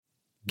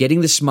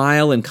Getting the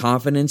smile and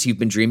confidence you've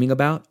been dreaming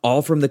about,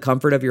 all from the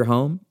comfort of your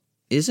home,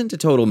 isn't a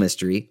total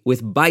mystery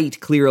with Byte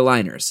clear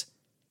aligners.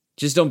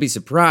 Just don't be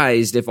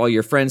surprised if all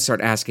your friends start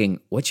asking,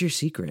 "What's your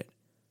secret?"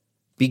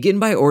 Begin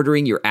by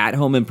ordering your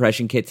at-home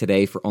impression kit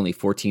today for only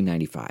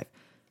 $14.95.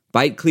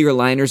 Byte clear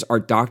aligners are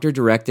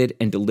doctor-directed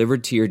and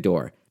delivered to your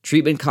door.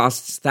 Treatment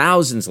costs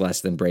thousands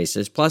less than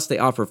braces, plus they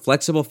offer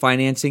flexible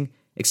financing,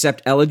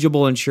 accept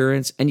eligible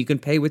insurance, and you can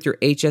pay with your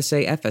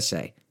HSA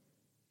FSA.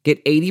 Get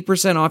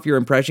 80% off your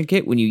impression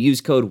kit when you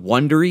use code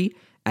WONDERY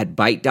at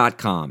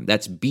Byte.com.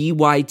 That's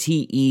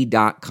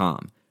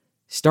BYTE.com.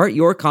 Start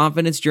your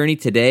confidence journey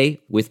today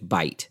with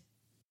Byte.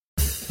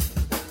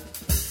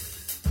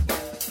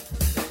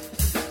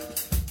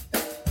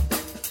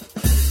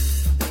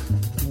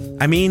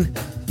 I mean,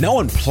 no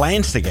one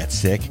plans to get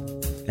sick,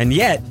 and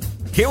yet,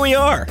 here we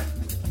are.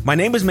 My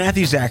name is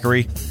Matthew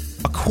Zachary.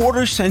 A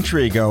quarter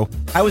century ago,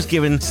 I was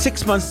given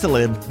 6 months to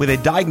live with a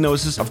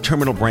diagnosis of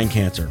terminal brain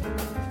cancer.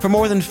 For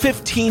more than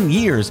 15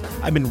 years,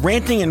 I've been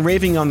ranting and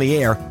raving on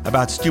the air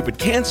about stupid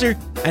cancer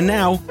and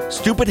now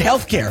stupid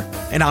healthcare,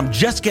 and I'm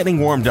just getting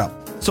warmed up.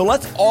 So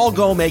let's all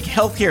go make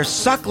healthcare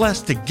suck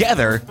less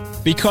together,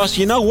 because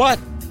you know what?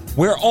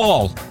 We're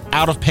all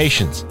out of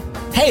patience.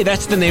 Hey,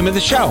 that's the name of the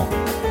show.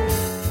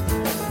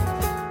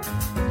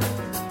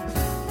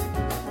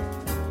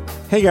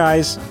 Hey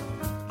guys,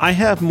 I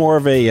have more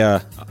of a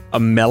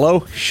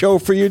mellow show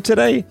for you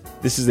today.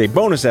 This is a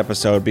bonus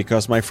episode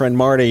because my friend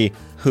Marty,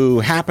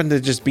 who happened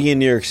to just be in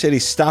New York City,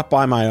 stopped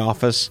by my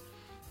office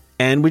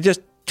and we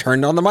just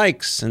turned on the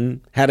mics and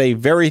had a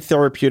very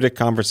therapeutic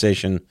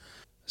conversation.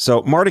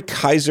 So Marty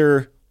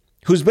Kaiser,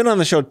 who's been on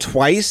the show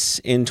twice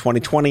in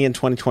 2020 and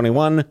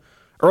 2021,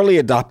 early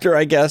adopter,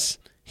 I guess.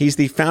 He's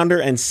the founder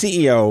and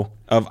CEO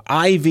of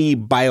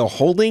IV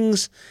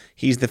Bioholdings.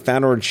 He's the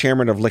founder and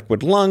chairman of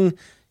Liquid Lung,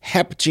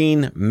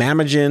 Hepgene,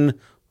 Mamagen.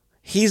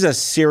 He's a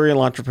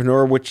serial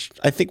entrepreneur, which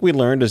I think we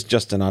learned is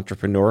just an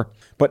entrepreneur.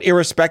 But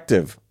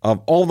irrespective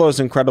of all those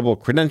incredible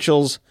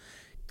credentials,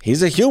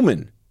 he's a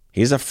human.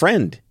 He's a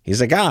friend.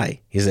 He's a guy.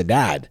 He's a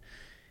dad.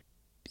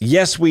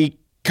 Yes, we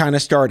kind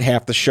of start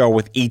half the show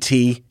with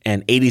E.T.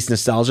 and 80s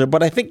nostalgia,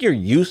 but I think you're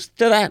used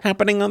to that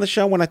happening on the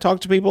show when I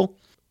talk to people.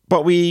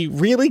 But we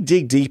really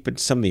dig deep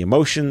into some of the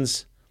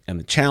emotions and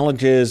the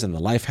challenges and the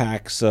life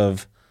hacks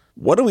of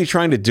what are we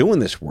trying to do in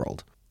this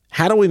world?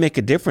 How do we make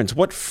a difference?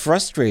 What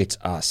frustrates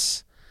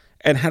us?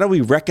 And how do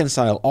we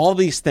reconcile all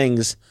these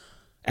things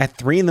at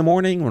 3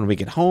 a.m. when we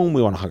get home?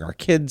 We want to hug our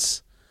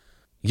kids.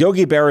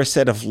 Yogi Berra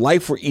said, if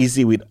life were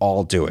easy, we'd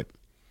all do it.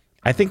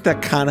 I think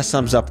that kind of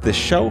sums up this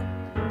show.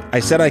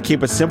 I said I'd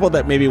keep it simple.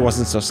 That maybe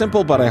wasn't so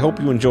simple, but I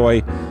hope you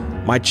enjoy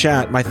my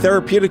chat, my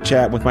therapeutic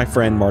chat with my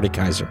friend Marty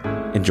Kaiser.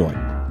 Enjoy.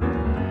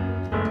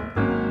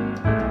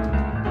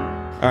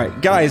 All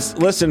right, guys,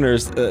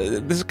 listeners,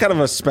 this is kind of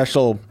a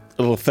special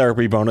little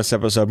therapy bonus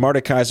episode.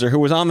 Marty Kaiser, who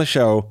was on the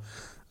show,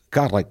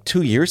 God, like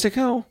 2 years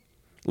ago?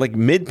 Like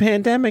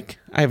mid-pandemic?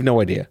 I have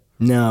no idea.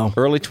 No.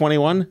 Early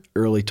 21?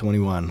 Early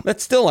 21.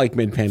 That's still like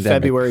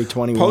mid-pandemic. February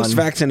 21.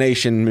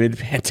 Post-vaccination,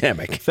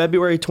 mid-pandemic.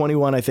 February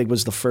 21, I think,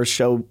 was the first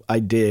show I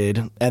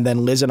did. And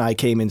then Liz and I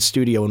came in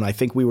studio, and I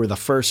think we were the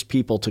first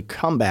people to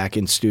come back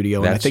in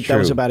studio. And I think that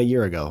was about a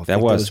year ago. That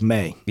was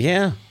May.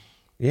 Yeah.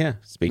 Yeah.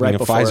 Speaking right of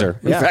before,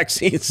 Pfizer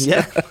vaccines.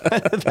 Yeah.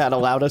 That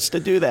allowed us to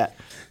do that.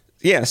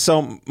 Yeah,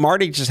 so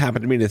Marty just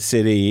happened to be in the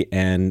city,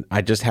 and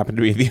I just happened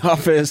to be in the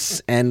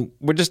office, and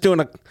we're just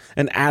doing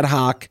an ad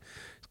hoc,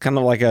 kind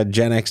of like a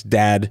Gen X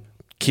dad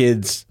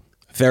kids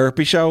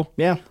therapy show.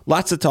 Yeah.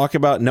 Lots to talk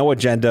about, no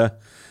agenda,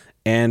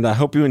 and I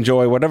hope you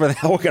enjoy whatever the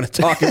hell we're going to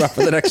talk about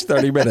for the next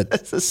 30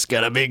 minutes. This is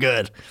going to be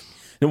good.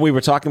 And we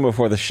were talking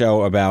before the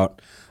show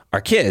about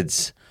our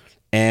kids,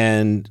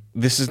 and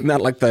this is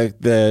not like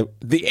the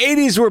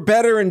 80s were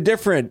better and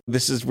different.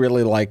 This is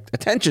really like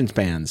attention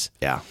spans.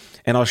 Yeah.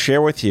 And I'll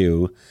share with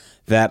you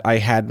that I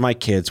had my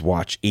kids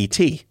watch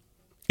E.T.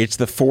 It's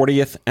the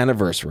 40th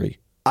anniversary.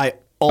 I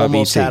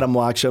almost had them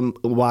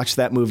watch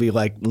that movie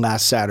like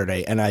last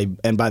Saturday,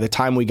 and by the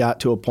time we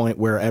got to a point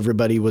where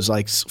everybody was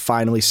like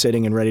finally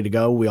sitting and ready to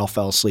go, we all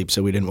fell asleep,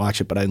 so we didn't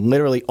watch it. But I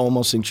literally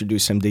almost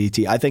introduced him to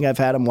E.T. I think I've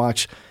had him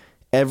watch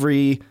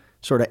every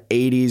sort of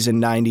 80s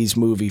and 90s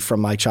movie from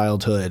my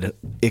childhood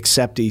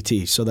except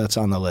E.T., so that's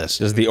on the list.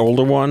 Does the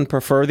older one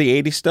prefer the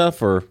 80s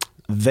stuff, or?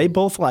 They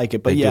both like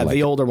it, but yeah, like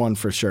the older one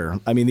for sure.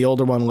 I mean, the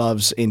older one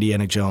loves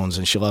Indiana Jones,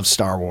 and she loves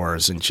Star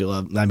Wars, and she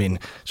loves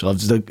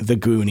the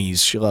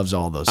Goonies. She loves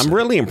all those. I'm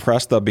really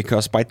impressed, though,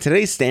 because by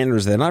today's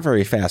standards, they're not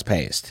very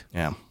fast-paced.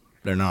 Yeah,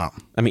 they're not.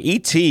 I mean,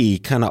 E.T.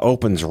 kind of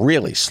opens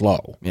really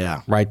slow.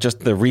 Yeah. Right? Just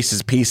the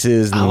Reese's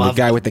Pieces and the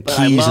guy with the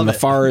keys in the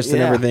forest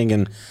and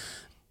everything.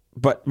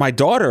 But my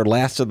daughter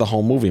lasted the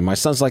whole movie. My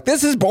son's like,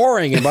 this is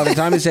boring. And by the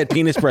time he said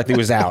penis breath, he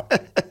was out.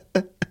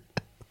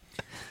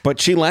 But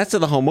she lasted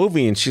the whole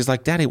movie, and she's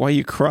like, Daddy, why are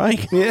you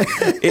crying? Yeah.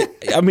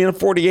 I'm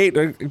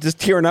 48, just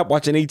tearing up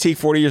watching E.T.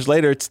 40 years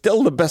later. It's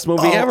still the best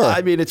movie ever.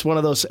 I mean, it's one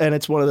of those, and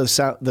it's one of those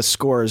the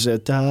scores. Da,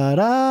 da,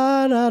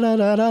 da, da,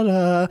 da,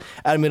 da.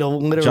 I mean, it'll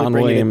literally John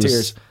bring Williams, you to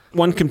tears.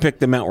 one can pick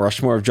the Mount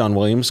Rushmore of John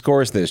Williams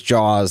scores. There's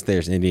Jaws,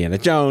 there's Indiana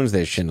Jones,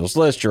 there's Schindler's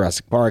List,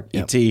 Jurassic Park,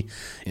 E.T.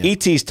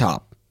 E.T.'s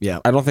top. Yeah.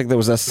 I don't think there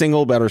was a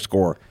single better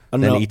score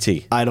than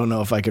E.T. I don't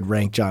know if I could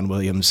rank John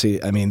Williams.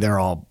 I mean, they're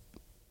all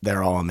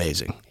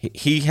amazing.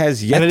 He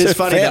has yet to fail. And it is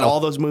funny that all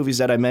those movies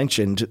that I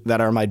mentioned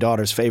that are my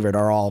daughter's favorite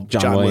are all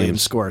John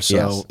Williams scores.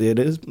 So it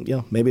is,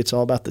 maybe it's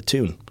all about the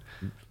tune.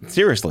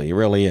 Seriously, it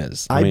really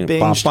is. I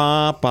binged.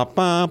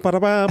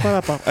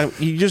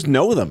 You just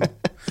know them.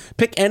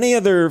 Pick any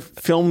other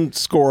film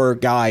score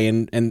guy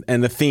and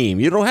the theme.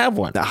 You don't have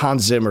one.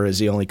 Hans Zimmer is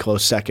the only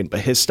close second, but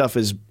his stuff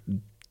is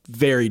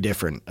very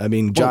different. I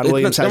mean, John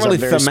Williams has really a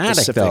very thematic,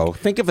 specific. Though.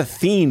 Think of a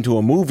theme to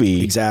a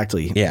movie.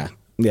 Exactly. Yeah.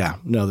 Yeah.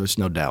 No, there's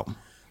no doubt.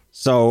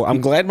 So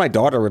I'm glad my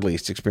daughter at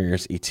least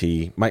experienced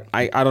E.T.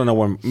 I don't know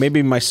when.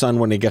 Maybe my son,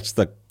 when he gets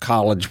to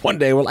college one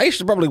day, I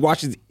should probably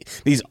watch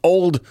these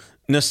old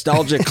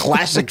nostalgic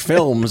classic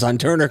films on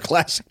Turner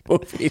Classic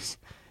Movies.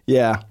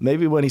 Yeah,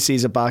 maybe when he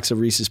sees a box of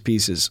Reese's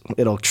Pieces,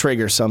 it'll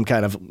trigger some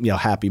kind of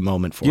happy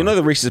moment for him. You know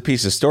the Reese's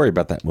Pieces story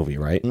about that movie,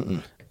 right?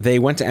 Mm-mm. They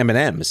went to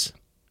M&M's,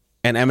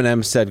 and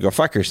M&M's said, "Go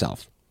fuck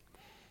yourself."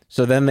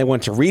 So then they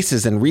went to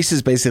Reese's, and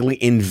Reese's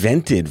basically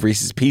invented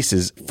Reese's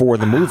Pieces for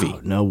the movie.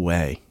 No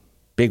way.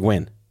 Big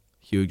win.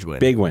 Huge win.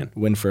 Big win.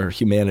 Win for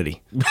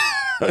humanity.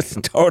 It's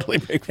totally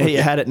big win. Hey,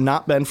 had it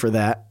not been for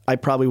that, I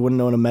probably wouldn't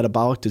own a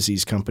metabolic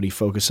disease company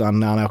focused on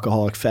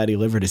non-alcoholic fatty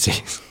liver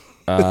disease.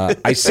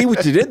 I see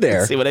what you did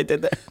there. See what I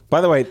did there?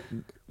 By the way,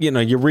 you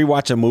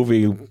rewatch a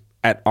movie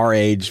at our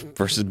age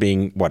versus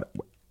being,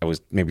 I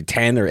was maybe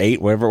 10 or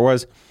 8, whatever it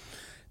was.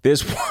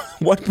 There's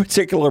one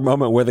particular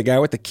moment where the guy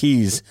with the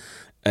keys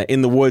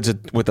in the woods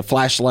with the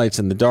flashlights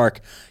in the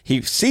dark,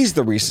 he sees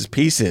the Reese's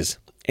Pieces.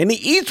 And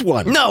he eats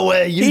one. No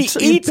way.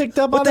 He picked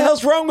up on What the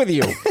hell's wrong with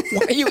you?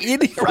 Why are you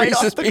eating right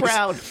Reese's off the Pieces?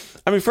 ground?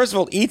 I mean, first of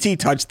all, E.T.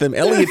 touched them.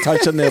 Elliot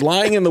touched them. They're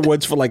lying in the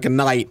woods for like a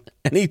night,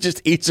 and he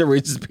just eats a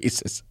Reese's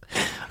Pieces.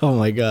 Oh,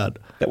 my God.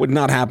 That would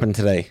not happen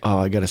today. Oh,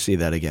 I got to see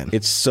that again.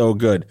 It's so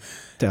good.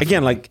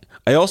 Definitely. Again,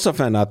 I also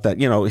found out that,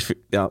 if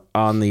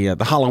on the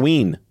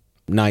Halloween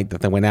night that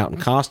they went out in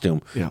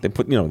costume, they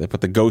put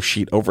the ghost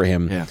sheet over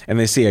him, and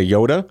they see a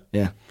Yoda.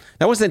 Yeah.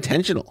 That was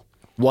intentional.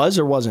 Was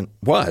or wasn't?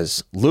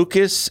 Was.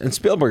 Lucas and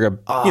Spielberg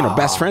are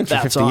best friends for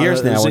 50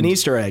 years now. It was an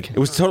Easter egg. It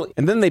was totally,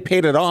 and then they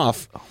paid it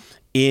off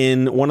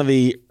in one of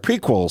the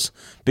prequels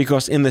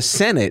because in the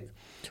Senate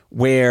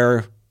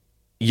where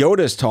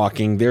Yoda's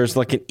talking, there's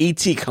like an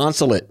ET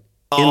consulate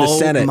in the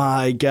Senate. Oh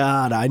my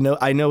God. I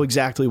know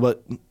exactly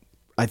what,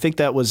 I think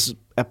that was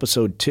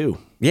episode 2.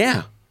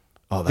 Yeah.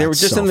 Oh, that's they were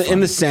just so in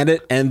the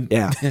Senate, and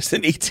there's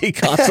an ET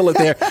consulate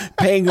there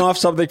paying off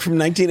something from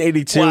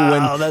 1982.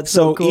 Wow, that's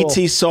so cool.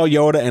 ET saw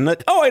Yoda and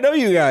I know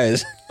you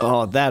guys.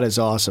 Oh, that is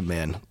awesome,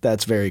 man.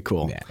 That's very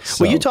cool. Yeah,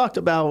 so. Well, you talked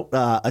about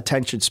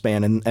attention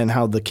span and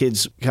how the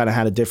kids kind of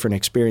had a different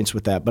experience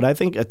with that. But I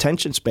think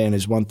attention span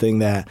is one thing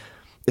that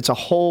it's a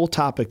whole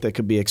topic that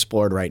could be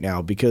explored right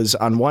now because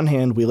on one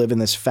hand, we live in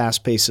this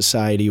fast-paced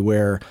society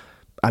where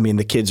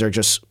the kids are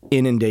just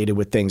inundated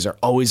with things. They're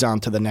always on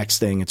to the next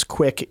thing. It's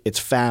quick. It's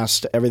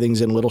fast. Everything's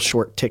in little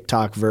short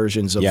TikTok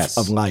versions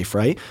of life,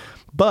 right?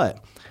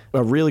 But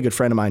a really good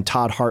friend of mine,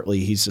 Todd Hartley,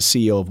 he's the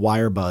CEO of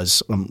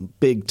Wirebuzz,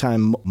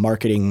 big-time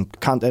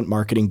content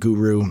marketing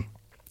guru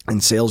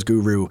and sales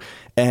guru.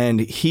 And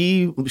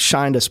he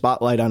shined a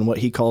spotlight on what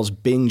he calls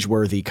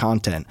binge-worthy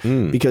content.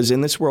 Because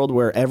in this world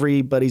where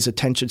everybody's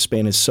attention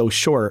span is so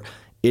short,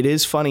 it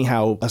is funny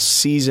how a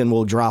season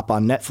will drop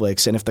on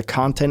Netflix, and if the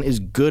content is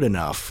good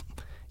enough,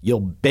 you'll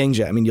binge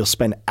it. You'll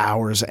spend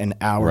hours and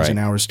hours and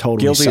hours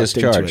totally guilty as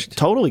charged.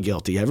 Totally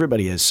guilty.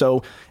 Everybody is.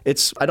 So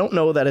I don't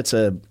know that it's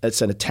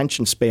an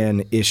attention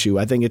span issue.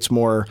 I think it's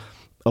more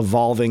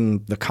evolving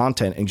the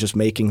content and just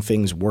making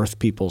things worth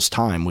people's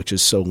time, which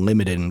is so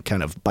limited and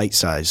kind of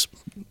bite-sized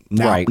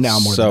now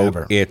more than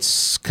ever. So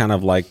it's kind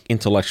of like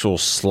intellectual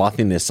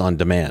slothiness on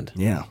demand.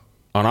 Yeah.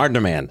 On our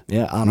demand.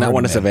 Yeah, not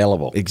when it's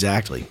available.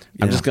 Exactly.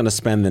 I'm just going to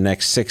spend the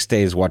next 6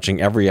 days watching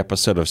every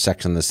episode of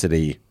Sex and the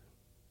City,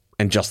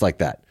 and just like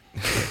that.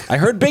 I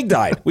heard Big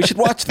died. We should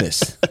watch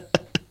this.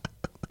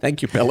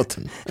 Thank you,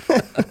 Peloton.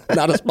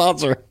 Not a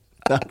sponsor.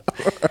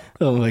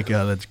 Oh my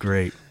God, that's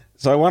great.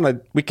 So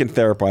we can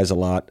therapize a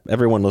lot.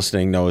 Everyone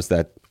listening knows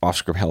that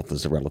Offscript Health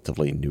is a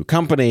relatively new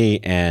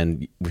company,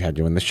 and we had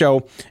you in the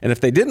show. And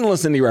if they didn't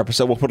listen to your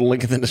episode, we'll put a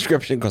link in the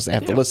description because they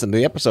have to listen to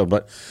the episode.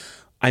 But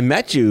I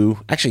met you,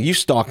 actually you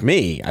stalked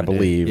me, I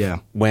believe,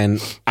 when,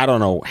 I don't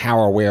know how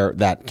or where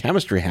that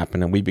chemistry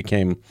happened, and we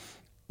became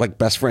like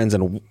best friends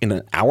in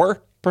an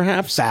hour,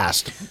 perhaps?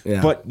 Fast.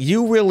 Yeah. But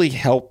you really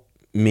helped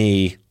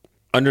me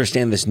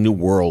understand this new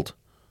world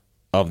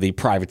of the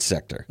private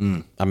sector.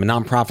 I'm a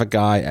nonprofit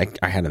guy.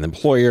 I had an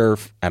employer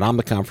at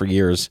Omnicom for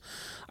years.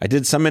 I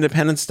did some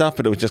independent stuff,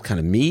 but it was just kind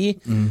of me.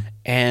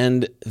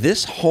 And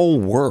this whole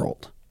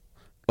world,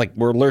 like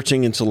we're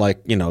lurching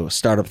into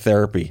startup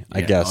therapy,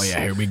 I guess. Oh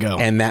yeah, here we go.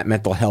 And that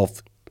mental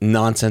health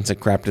nonsense and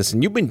crapness.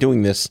 And you've been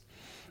doing this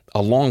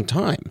a long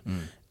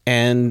time.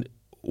 And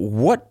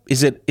what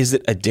is it? Is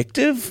it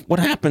addictive? What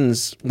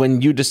happens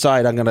when you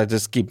decide I'm going to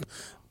just keep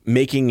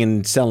making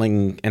and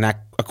selling and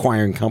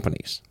acquiring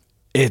companies?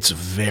 It's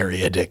very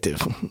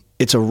addictive.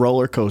 It's a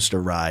roller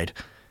coaster ride.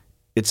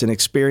 It's an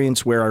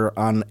experience where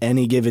on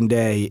any given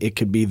day, it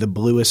could be the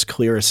bluest,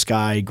 clearest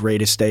sky,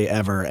 greatest day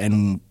ever.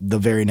 And the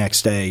very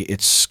next day,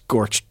 it's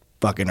scorched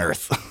fucking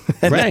earth.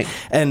 Right.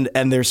 And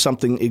there's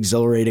something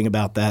exhilarating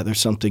about that. There's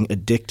something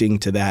addicting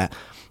to that.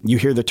 You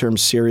hear the term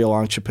serial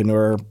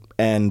entrepreneur,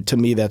 and to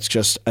me, that's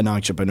just an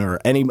entrepreneur.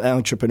 Any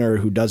entrepreneur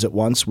who does it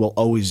once will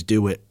always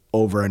do it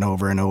over and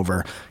over and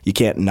over. You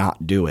can't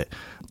not do it.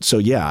 So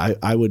yeah,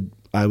 I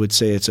would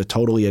say it's a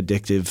totally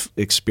addictive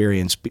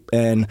experience.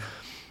 And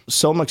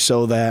so much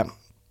so that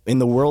in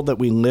the world that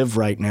we live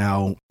right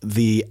now,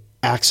 the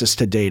access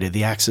to data,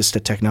 the access to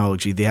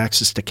technology, the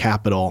access to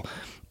capital,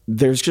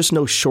 there's just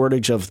no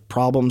shortage of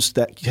problems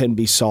that can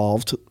be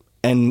solved.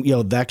 And,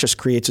 that just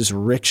creates this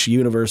rich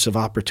universe of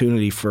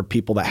opportunity for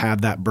people that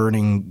have that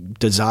burning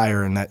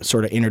desire and that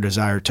sort of inner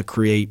desire to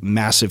create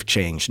massive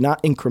change,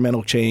 not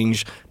incremental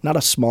change, not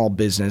a small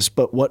business,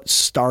 but what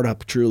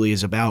startup truly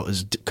is about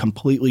is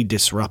completely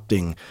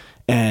disrupting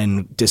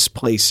and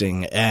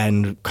displacing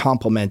and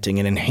complementing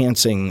and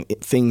enhancing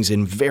things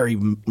in very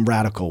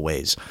radical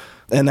ways.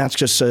 And that's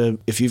just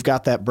if you've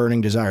got that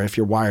burning desire, if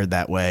you're wired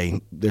that way,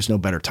 there's no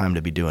better time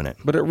to be doing it.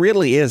 But it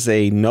really is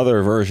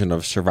another version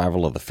of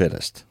survival of the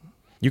fittest.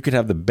 You could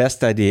have the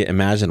best idea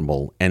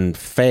imaginable and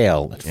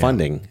fail at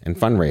funding and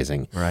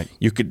fundraising. Right.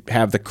 You could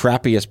have the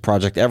crappiest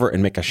project ever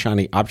and make a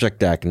shiny object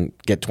deck and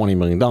get $20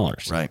 million.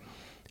 Right.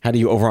 How do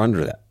you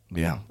over-under that?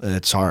 Yeah,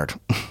 it's hard.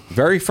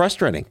 Very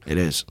frustrating. It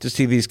is. To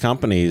see these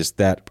companies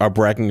that are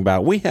bragging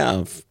about, we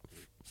have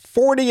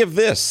 40 of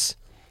this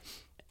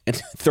and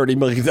 $30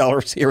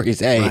 million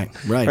Series A.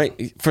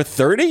 Right. For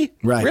 30?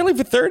 Right. Really,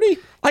 for 30?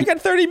 I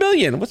got 30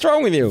 million. What's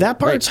wrong with you? That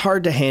part's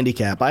hard to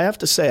handicap. I have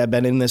to say I've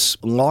been in this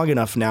long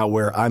enough now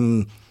where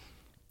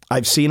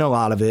I've seen a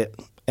lot of it,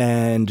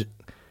 and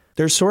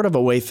there's sort of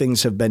a way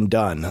things have been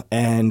done.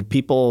 And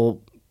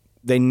people,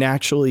 they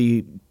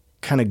naturally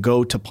kind of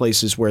go to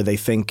places where they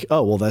think,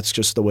 oh, well, that's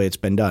just the way it's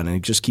been done. And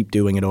you just keep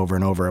doing it over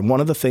and over. And one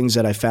of the things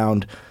that I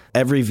found,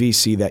 every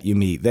VC that you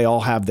meet, they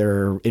all have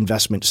their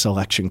investment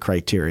selection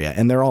criteria,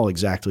 and they're all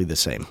exactly the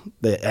same.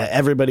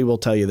 Everybody will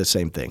tell you the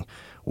same thing.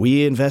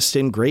 We invest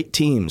in great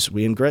teams.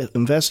 We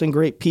invest in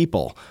great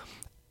people.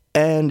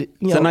 And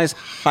it's a nice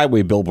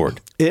highway billboard.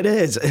 It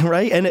is,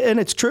 right? And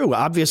it's true.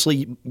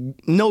 Obviously,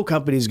 no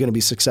company is going to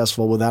be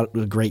successful without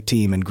a great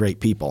team and great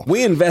people.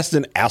 We invest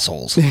in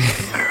assholes.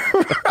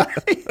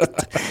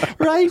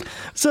 Right?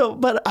 So,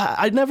 but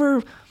I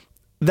never,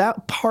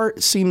 that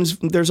part seems,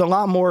 there's a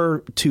lot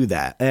more to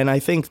that. And I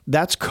think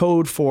that's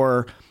code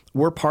for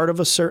we're part of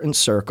a certain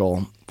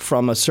circle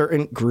from a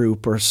certain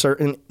group or a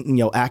certain,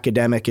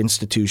 academic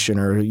institution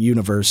or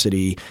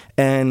university.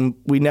 And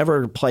we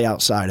never play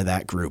outside of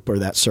that group or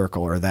that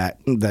circle or that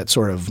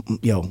sort of,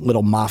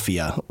 little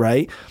mafia.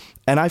 Right.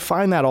 And I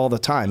find that all the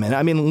time. And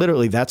I mean,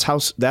 literally, that's how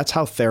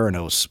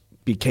Theranos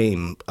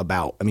became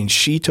about. I mean,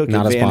 she took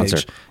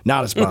advantage.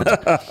 Not a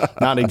sponsor.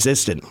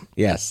 Non-existent.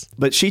 Yes.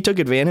 But she took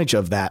advantage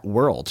of that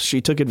world.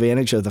 She took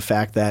advantage of the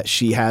fact that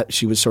she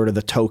was sort of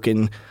the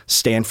token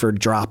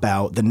Stanford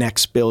dropout, the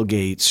next Bill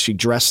Gates. She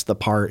dressed the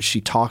part. She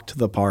talked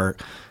the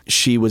part.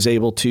 She was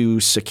able to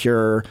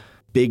secure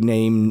big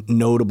name,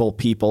 notable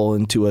people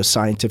into a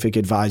scientific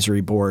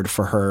advisory board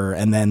for her.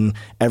 And then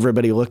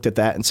everybody looked at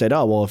that and said,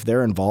 oh, well, if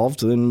they're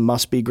involved, then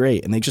must be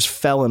great. And they just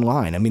fell in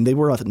line. I mean, they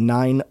were a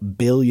 $9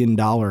 billion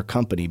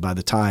company by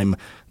the time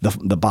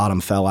the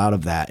bottom fell out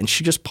of that. And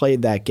she just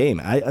played that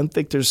game. I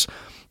think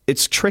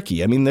it's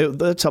tricky. I mean,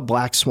 that's a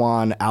black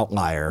swan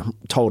outlier.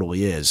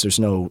 Totally is. There's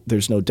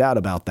no doubt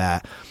about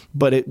that.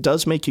 But it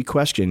does make you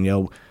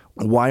question,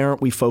 why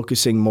aren't we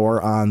focusing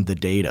more on the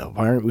data?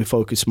 Why aren't we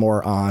focused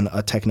more on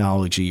a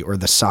technology or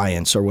the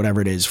science or whatever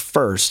it is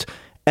first,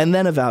 and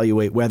then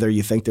evaluate whether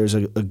you think there's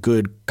a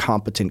good,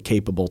 competent,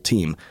 capable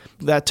team?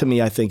 That, to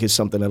me, I think is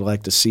something I'd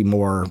like to see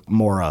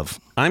more of.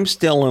 I'm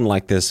still in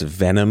like this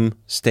Venom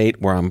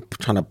state where I'm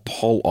trying to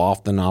pull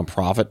off the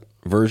nonprofit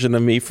version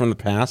of me from the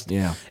past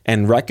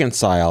and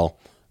reconcile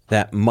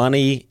that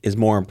money is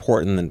more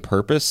important than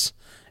purpose.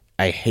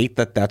 I hate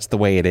that that's the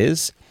way it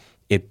is.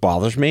 It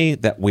bothers me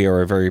that we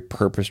are I'm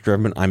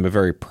a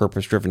very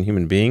purpose-driven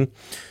human being.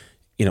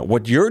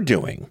 What you're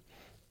doing,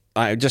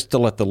 just to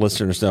let the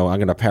listeners know, I'm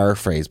going to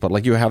paraphrase, but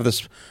like you have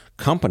this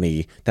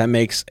company that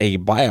makes a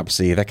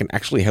biopsy that can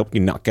actually help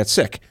you not get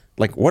sick.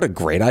 Like, what a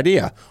great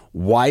idea.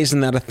 Why isn't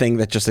that a thing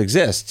that just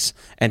exists?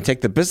 And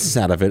take the business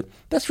out of it,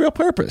 that's real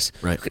purpose.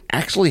 Right. It can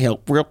actually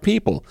help real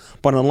people.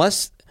 But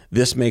unless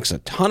this makes a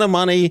ton of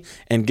money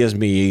and gives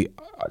me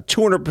a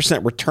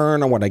 200%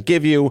 return on what I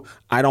give you,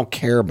 I don't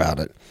care about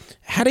it.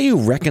 How do you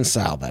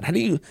reconcile that? How do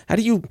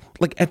you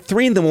like at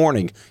 3 a.m,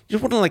 you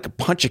just want to like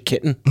punch a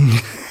kitten?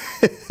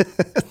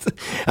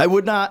 I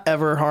would not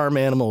ever harm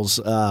animals.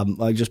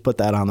 I just put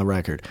that on the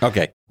record.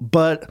 Okay.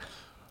 But,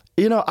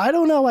 I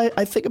don't know.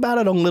 I think about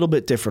it a little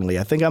bit differently.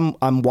 I think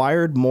I'm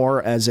wired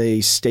more as a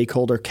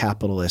stakeholder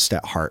capitalist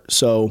at heart.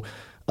 So,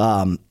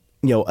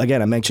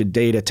 again, I mentioned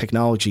data,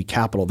 technology,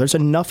 capital. There's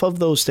enough of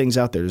those things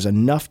out there. There's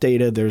enough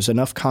data. There's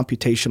enough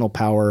computational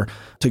power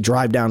to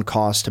drive down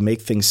costs, to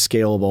make things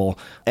scalable.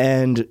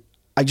 And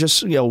I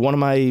just, a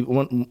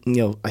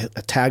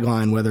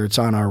tagline, whether it's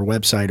on our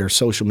website or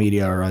social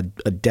media or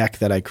a deck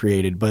that I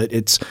created, but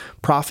it's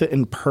profit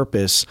and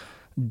purpose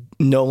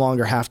no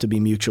longer have to be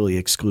mutually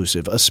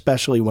exclusive,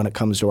 especially when it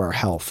comes to our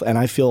health. And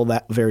I feel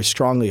that very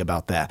strongly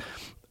about that.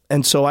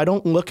 And so I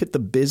don't look at the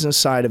business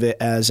side of it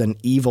as an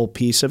evil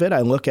piece of it.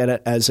 I look at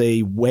it as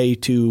a way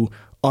to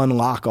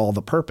unlock all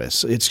the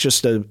purpose. It's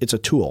just it's a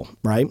tool,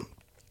 right?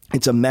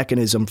 It's a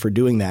mechanism for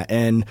doing that.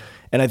 And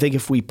I think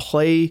if we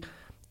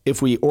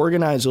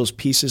organize those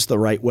pieces the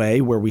right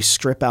way, where we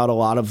strip out a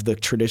lot of the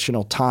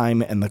traditional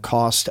time and the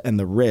cost and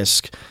the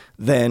risk,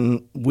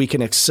 then we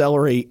can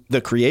accelerate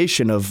the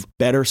creation of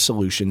better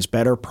solutions,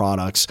 better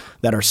products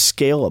that are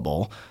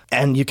scalable,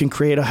 and you can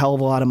create a hell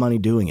of a lot of money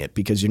doing it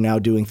because you're now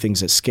doing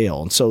things at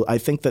scale. And so I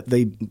think that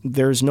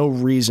there's no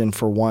reason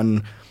for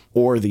one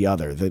or the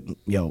other that,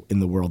 in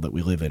the world that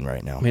we live in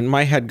right now. I mean,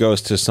 my head goes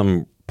to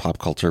some pop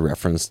culture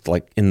reference,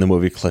 like in the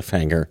movie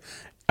Cliffhanger.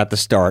 At the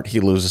start,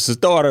 he loses his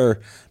daughter,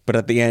 but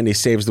at the end, he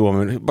saves the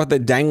woman. But they're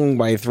dangling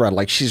by a thread,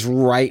 like she's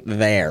right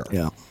there.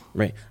 Yeah.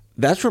 Right.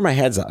 That's where my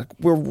head's at.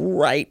 We're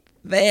right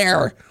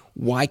there.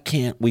 Why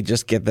can't we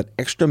just get that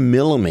extra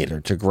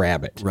millimeter to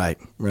grab it? Right.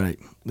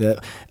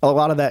 A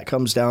lot of that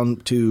comes down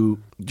to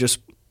just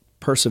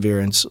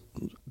perseverance,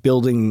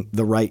 building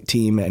the right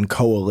team and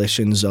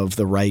coalitions of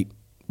the right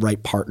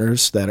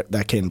partners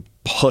that can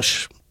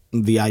push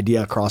the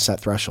idea across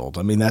that threshold.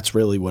 I mean, that's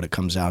really what it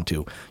comes down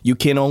to. You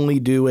can only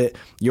do it.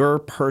 Your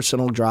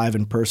personal drive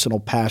and personal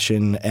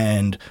passion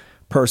and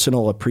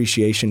personal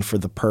appreciation for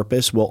the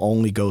purpose will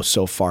only go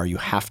so far. You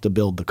have to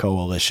build the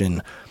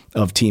coalition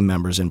of team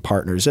members and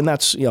partners. And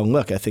that's,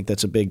 look, I think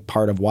that's a big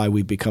part of why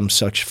we've become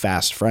such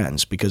fast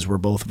friends, because we're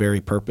both very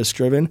purpose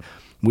driven.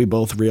 We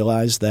both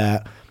realize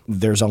that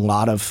there's a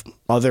lot of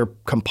other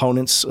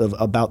components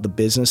about the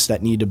business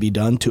that need to be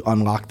done to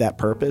unlock that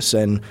purpose.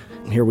 And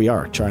here we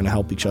are trying to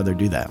help each other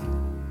do that.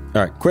 All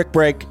right, quick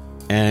break,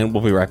 and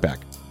we'll be right back.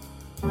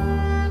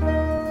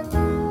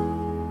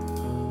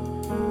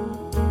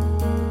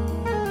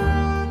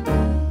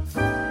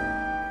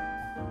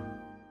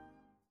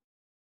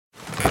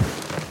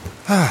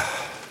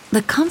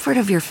 The comfort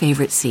of your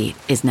favorite seat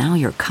is now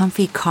your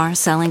comfy car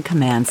selling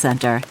command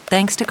center,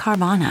 thanks to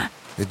Carvana.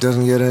 It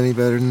doesn't get any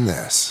better than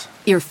this.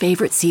 Your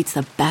favorite seat's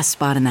the best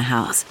spot in the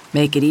house.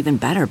 Make it even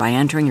better by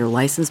entering your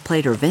license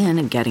plate or VIN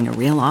and getting a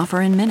real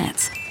offer in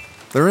minutes.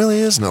 There really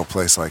is no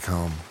place like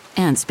home.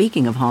 And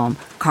speaking of home,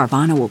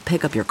 Carvana will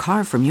pick up your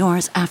car from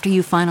yours after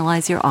you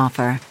finalize your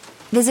offer.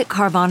 Visit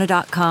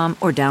Carvana.com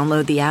or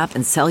download the app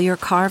and sell your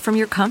car from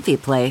your comfy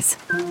place.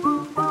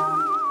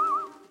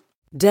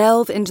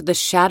 Delve into the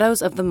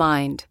shadows of the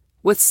mind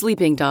with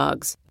Sleeping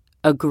Dogs,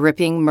 a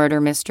gripping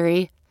murder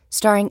mystery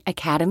starring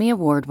Academy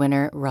Award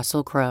winner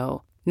Russell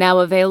Crowe. Now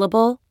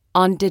available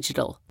on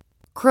digital.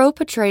 Crowe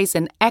portrays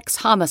an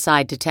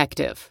ex-homicide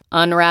detective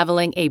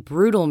unraveling a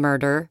brutal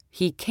murder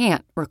he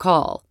can't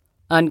recall.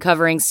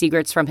 Uncovering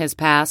secrets from his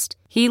past,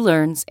 he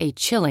learns a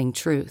chilling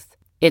truth.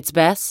 It's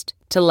best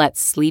to let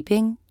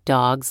sleeping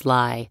dogs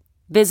lie.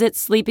 Visit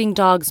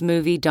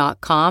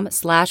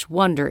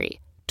sleepingdogsmovie.com/Wondery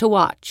to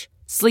watch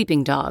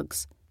Sleeping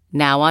Dogs,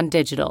 now on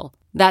digital.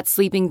 That's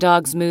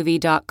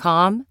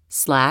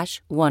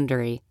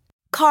sleepingdogsmovie.com/Wondery.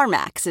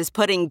 CarMax is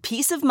putting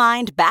peace of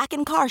mind back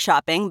in car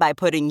shopping by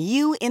putting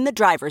you in the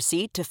driver's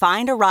seat to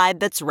find a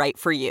ride that's right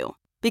for you.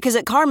 Because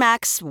at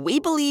CarMax, we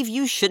believe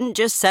you shouldn't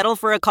just settle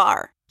for a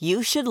car.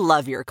 You should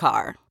love your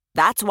car.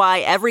 That's why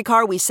every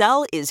car we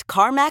sell is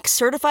CarMax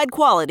certified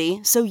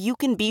quality, so you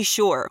can be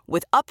sure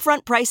with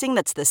upfront pricing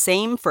that's the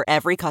same for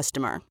every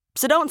customer.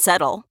 So don't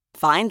settle.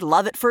 Find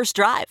love at first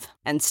drive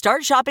and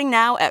start shopping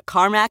now at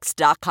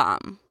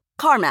CarMax.com.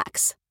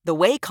 CarMax, the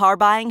way car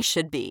buying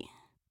should be.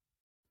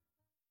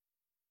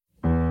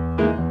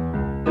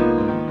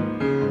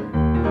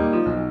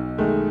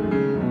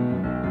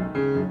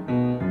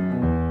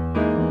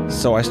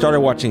 So I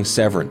started watching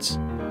Severance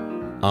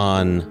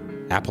on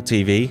Apple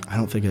TV. I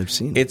don't think I've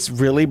seen it. It's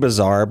really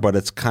bizarre, but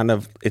it's kind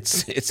of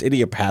it's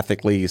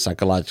idiopathically,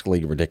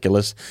 psychologically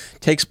ridiculous.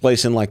 It takes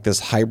place in like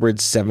this hybrid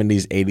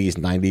 70s, 80s,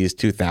 90s,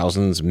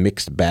 2000s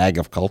mixed bag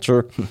of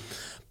culture.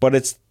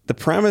 But the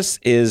premise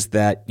is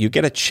that you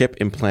get a chip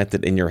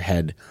implanted in your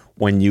head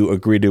when you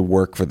agree to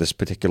work for this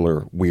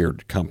particular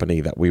weird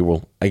company that we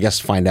will, I guess,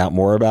 find out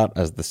more about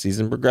as the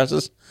season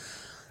progresses.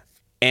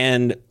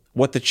 And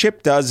what the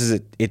chip does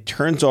is it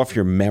turns off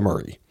your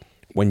memory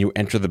when you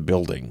enter the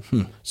building.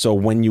 So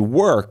when you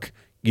work,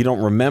 you don't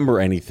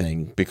remember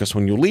anything, because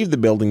when you leave the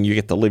building, you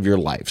get to live your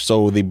life.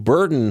 So the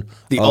burden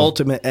the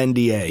ultimate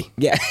NDA.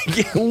 Yeah,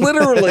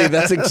 literally,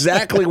 that's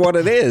exactly what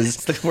it is.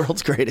 It's the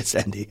world's greatest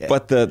NDA.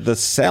 But the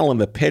sell and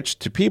the pitch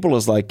to people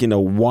is like,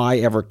 why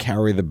ever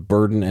carry the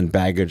burden and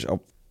baggage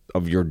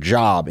of your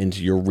job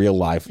into your real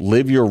life?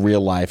 Live your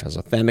real life as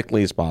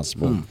authentically as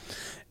possible.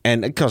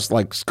 And because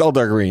like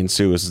skullduggery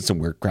ensues and some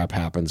weird crap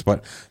happens,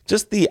 but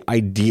just the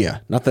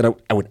idea, not that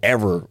I would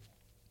ever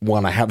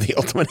want to have the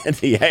ultimate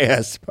NDA,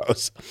 I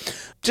suppose.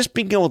 Just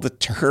being able to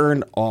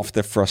turn off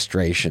the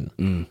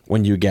frustration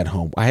when you get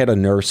home. I had a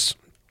nurse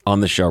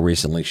on the show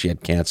recently. She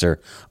had cancer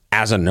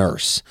as a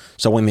nurse.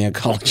 So when the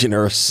oncology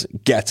nurse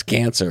gets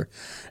cancer,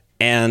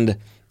 and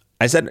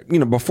I said,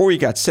 before you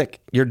got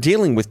sick, you're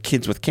dealing with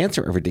kids with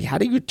cancer every day. How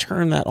do you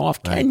turn that off?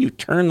 Right. Can you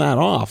turn that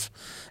off?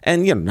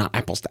 And, not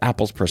apples to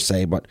apples per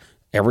se, but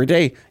every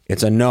day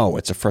it's a no,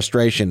 it's a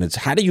frustration. It's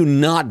how do you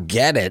not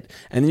get it?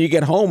 And then you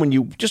get home and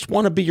you just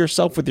want to be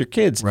yourself with your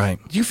kids. Right.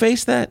 Do you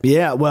face that?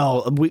 Yeah,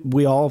 well,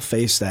 we all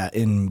face that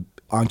in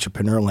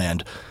entrepreneur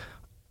land.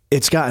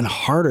 It's gotten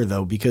harder,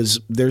 though, because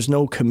there's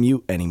no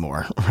commute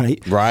anymore,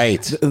 right?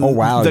 Right. Oh,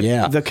 wow,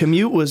 yeah. The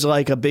commute was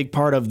like a big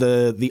part of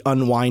the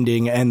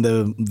unwinding and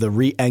the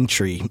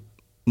re-entry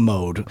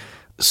mode.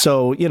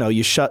 So,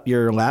 you shut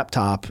your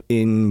laptop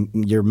in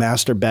your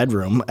master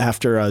bedroom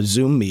after a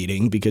Zoom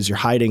meeting because you're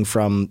hiding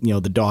from, the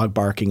dog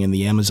barking and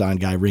the Amazon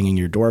guy ringing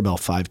your doorbell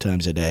 5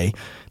 times a day.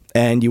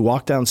 And you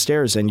walk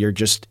downstairs and you're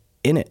just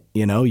in it,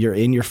 you're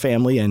in your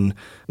family and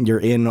you're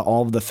in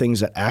all of the things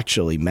that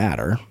actually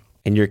matter.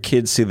 And your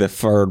kids see the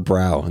furrowed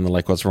brow and they're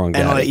like, what's wrong,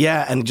 Daddy?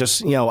 And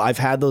just, I've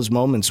had those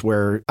moments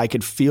where I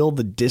could feel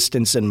the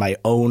distance in my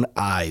own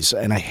eyes,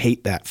 and I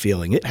hate that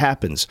feeling. It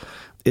happens.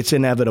 It's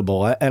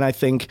inevitable. And I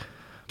think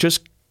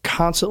just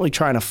constantly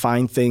trying to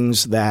find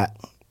things that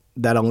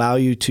allow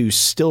you to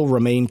still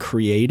remain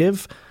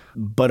creative,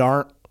 but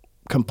aren't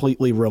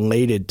completely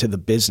related to the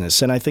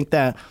business. And I think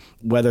that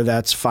whether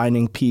that's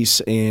finding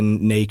peace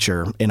in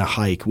nature, in a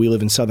hike. We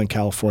live in Southern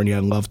California. I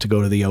love to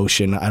go to the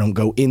ocean. I don't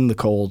go in the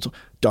cold,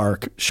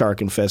 dark,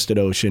 shark-infested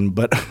ocean,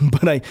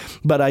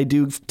 but I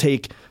do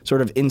take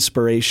sort of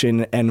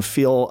inspiration and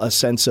feel a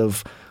sense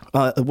of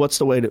what's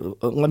the way to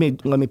let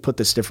me put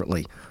this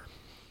differently.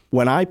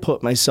 When I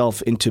put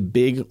myself into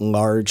big,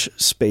 large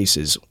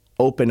spaces,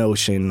 open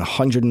ocean,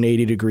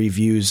 180-degree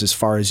views as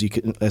far as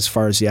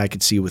the eye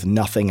could see with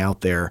nothing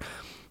out there,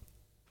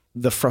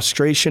 the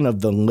frustration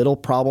of the little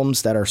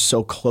problems that are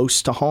so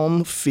close to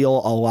home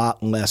feel a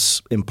lot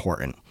less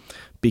important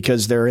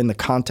because they're in the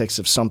context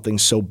of something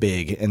so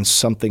big and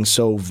something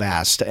so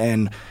vast.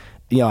 And,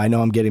 I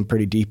know I'm getting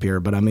pretty deep here,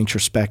 but I'm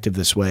introspective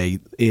this way.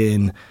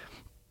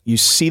 You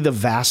see the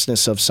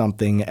vastness of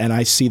something, and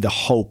I see the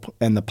hope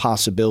and the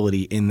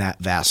possibility in that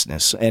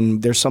vastness.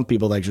 And there's some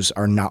people that just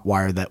are not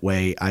wired that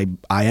way. I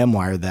am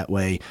wired that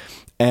way.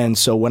 And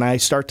so when I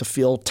start to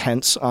feel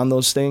tense on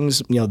those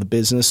things, the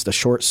business, the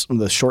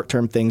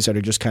short-term things that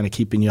are just kind of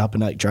keeping you up at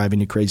night, driving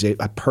you crazy,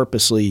 I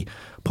purposely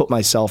put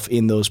myself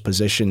in those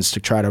positions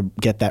to try to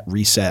get that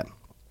reset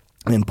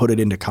and put it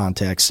into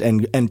context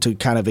and to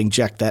kind of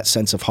inject that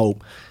sense of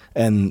hope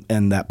and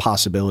that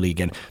possibility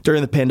again.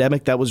 During the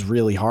pandemic, that was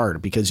really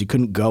hard because you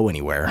couldn't go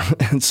anywhere.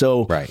 And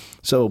so, right.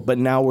 But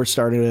now we're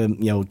starting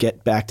to,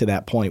 get back to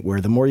that point where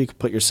the more you can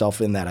put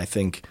yourself in that, I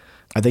think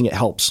it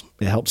helps.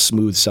 It helps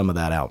smooth some of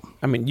that out.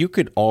 I mean, you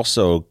could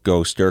also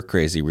go stir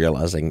crazy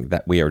realizing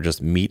that we are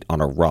just meat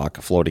on a rock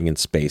floating in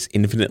space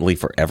infinitely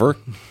forever.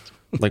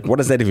 Like, what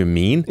does that even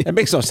mean? That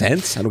makes no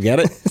sense. I don't get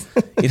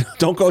it.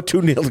 Don't go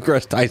too Neil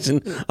deGrasse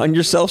Tyson on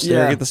yourself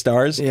staring at the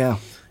stars. Yeah.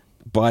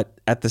 But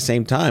at the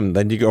same time,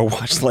 then you go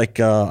watch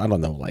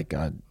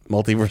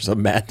Multiverse of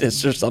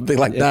Madness or something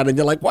like that. And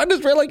you're like, what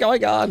is really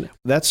going on?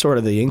 That's sort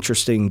of the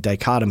interesting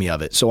dichotomy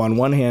of it. So on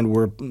one hand,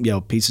 we're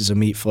pieces of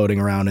meat floating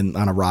around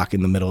on a rock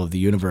in the middle of the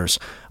universe.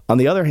 On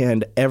the other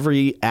hand,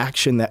 every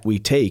action that we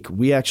take,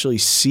 we actually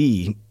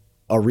see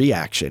a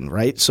reaction,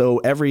 right? So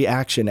every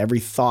action, every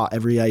thought,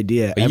 every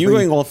idea. Are you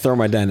going all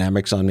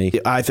thermodynamics on me?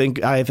 I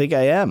think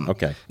I am.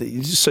 Okay.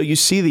 So you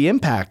see the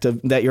impact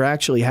that you're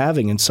actually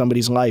having in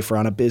somebody's life or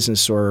on a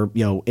business or,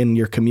 in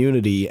your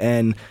community.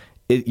 And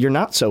you're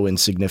not so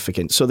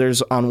insignificant. So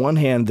there's, on one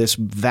hand, this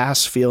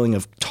vast feeling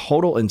of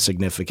total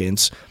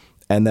insignificance,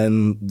 and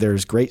then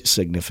there's great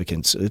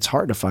significance. It's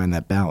hard to find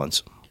that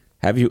balance.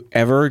 Have you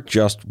ever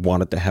just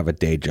wanted to have a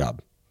day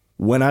job?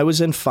 When I was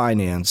in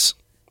finance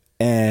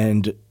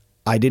and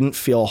I didn't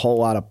feel a whole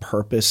lot of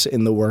purpose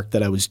in the work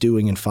that I was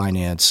doing in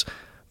finance,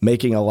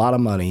 making a lot of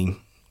money,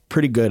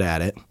 pretty good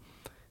at it.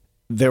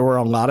 There were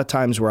a lot of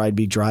times where I'd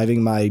be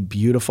driving my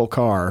beautiful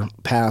car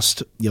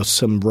past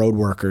some road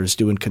workers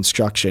doing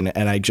construction,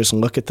 and I just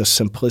look at the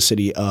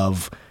simplicity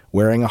of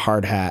wearing a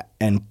hard hat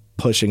and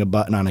pushing a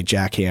button on a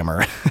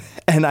jackhammer.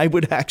 And I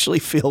would actually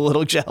feel a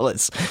little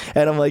jealous.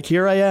 And I'm like,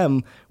 here I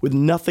am with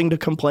nothing to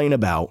complain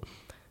about,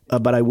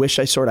 but I wish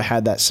I sort of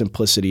had that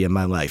simplicity in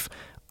my life.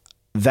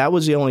 That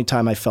was the only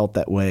time I felt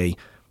that way.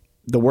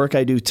 The work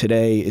I do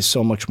today is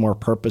so much more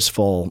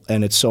purposeful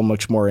and it's so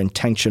much more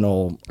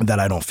intentional that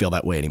I don't feel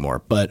that way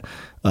anymore. But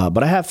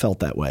I have felt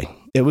that way.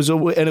 It was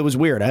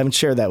weird. I haven't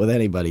shared that with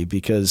anybody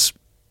because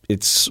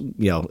it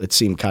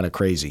seemed kind of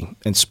crazy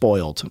and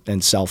spoiled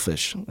and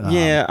selfish.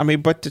 Yeah, I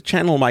mean, but to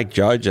channel Mike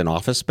Judge in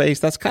Office Space,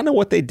 that's kind of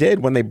what they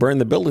did when they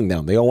burned the building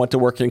down. They all went to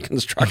work in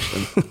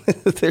construction.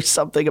 There's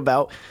something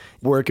about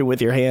working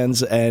with your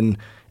hands and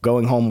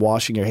going home,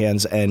 washing your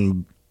hands,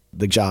 and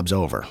the job's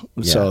over.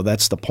 Yeah. So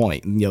that's the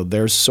point.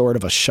 There's sort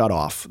of a shut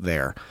off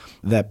there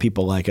that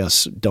people like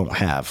us don't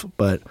have.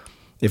 But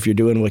if you're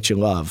doing what you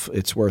love,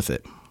 it's worth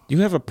it. Do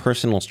you have a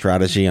personal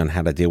strategy on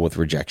how to deal with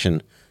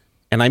rejection?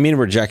 And I mean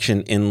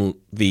rejection in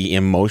the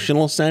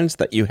emotional sense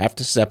that you have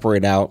to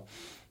separate out.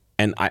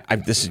 And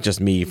this is just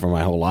me for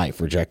my whole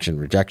life.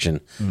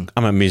 Rejection.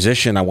 I'm a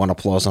musician. I want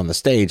applause on the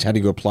stage. How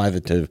do you apply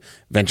that to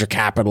venture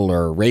capital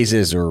or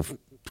raises or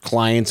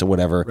clients or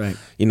whatever? Right.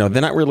 You know,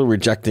 they're not really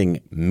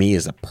rejecting me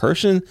as a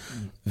person.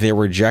 They're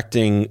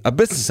rejecting a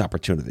business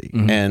opportunity.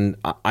 And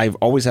I've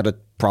always had a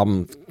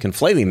problem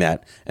conflating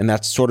that. And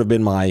that's sort of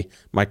been my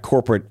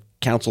corporate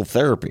counsel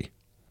therapy.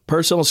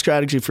 Personal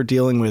strategy for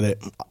dealing with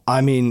it. I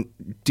mean,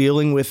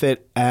 dealing with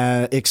it,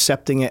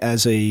 accepting it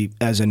as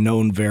a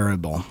known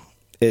variable.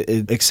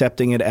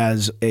 Accepting it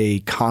as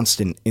a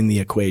constant in the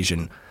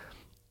equation.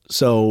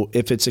 So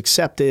if it's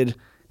accepted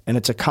and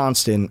it's a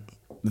constant,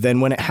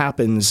 then when it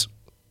happens,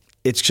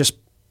 it's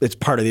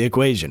part of the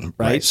equation,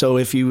 right? So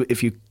if you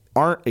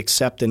aren't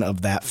accepting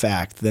of that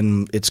fact,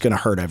 then it's going to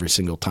hurt every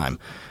single time.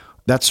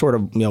 That's sort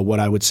of what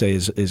I would say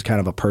is kind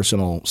of a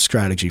personal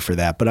strategy for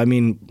that. But I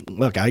mean,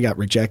 look, I got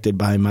rejected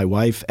by my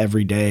wife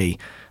every day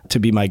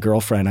to be my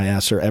girlfriend. I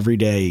asked her every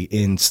day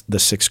in the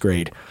 6th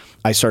grade.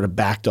 I sort of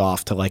backed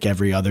off to like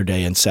every other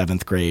day in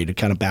 7th grade,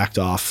 kind of backed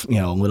off, a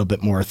little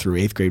bit more through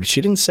 8th grade. But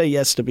she didn't say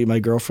yes to be my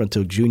girlfriend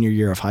till junior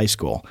year of high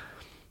school.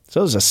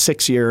 So it was a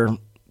 6-year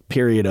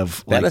period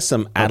of that is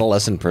some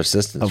adolescent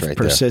persistence, right?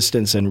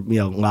 Persistence there. And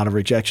a lot of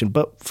rejection,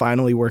 but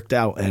finally worked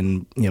out,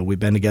 and we've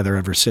been together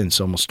ever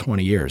since, almost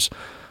 20 years.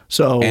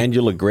 So and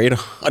you look great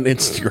on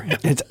Instagram.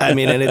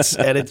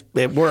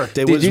 It worked.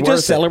 Did you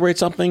just celebrate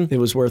something? It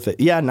was worth it.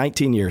 Yeah,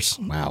 19 years.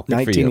 Wow,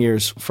 19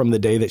 years from the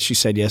day that she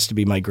said yes to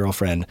be my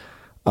girlfriend.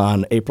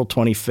 On April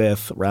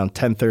 25th, around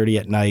 10:30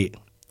 at night,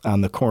 on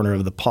the corner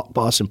of the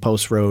Boston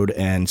Post Road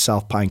and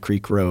South Pine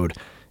Creek Road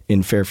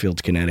in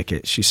Fairfield,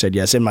 Connecticut, she said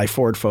yes in my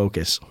Ford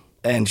Focus.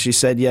 And she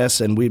said yes,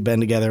 and we've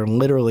been together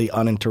literally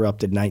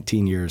uninterrupted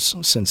 19 years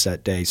since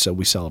that day, so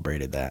we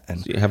celebrated that. And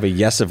so you have a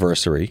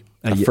yes-iversary,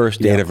 a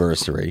first date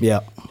anniversary,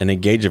 an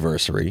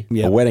engage-anniversary,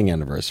 a wedding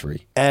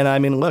anniversary. And I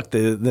mean, look,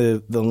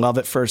 the love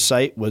at first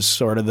sight was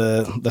sort of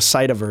the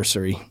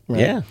sight-iversary, right?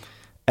 Yeah.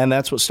 And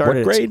that's what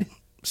started. What grade?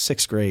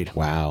 6th grade.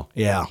 Wow.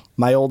 Yeah.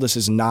 My oldest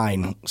is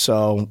 9,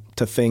 so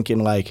to think in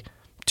like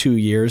 2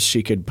 years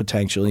she could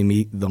potentially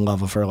meet the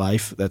love of her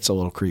life, that's a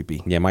little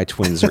creepy. Yeah, my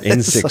twins are in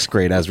 6th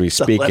grade as we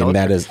speak, and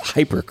that is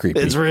hyper creepy.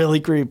 It's really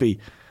creepy.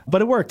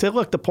 But it worked.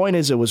 Look, the point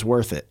is it was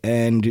worth it.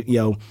 And,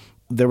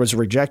 there was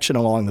rejection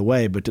along the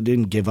way, but I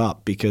didn't give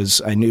up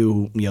because I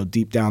knew,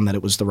 deep down that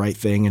it was the right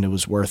thing and it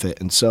was worth it.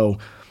 And so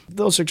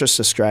those are just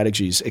the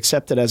strategies.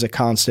 Accept it as a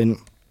constant.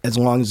 As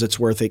long as it's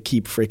worth it,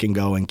 keep freaking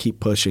going, keep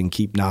pushing,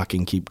 keep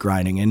knocking, keep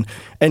grinding.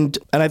 And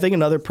I think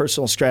another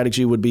personal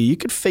strategy would be you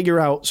could figure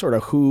out sort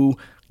of who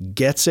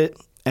gets it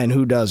and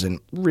who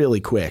doesn't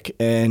really quick.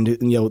 And,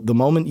 the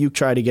moment you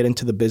try to get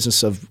into the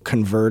business of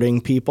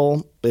converting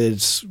people,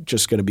 it's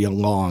just going to be a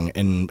long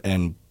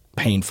and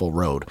painful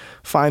road.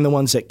 Find the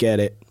ones that get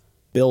it,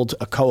 build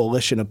a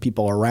coalition of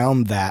people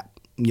around that,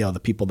 the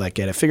people that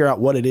get it, figure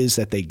out what it is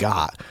that they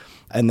got,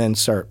 and then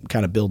start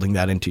kind of building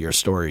that into your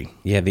story.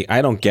 Yeah, the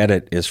I don't get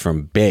it is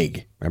from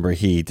Big. Remember,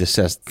 he just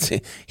says,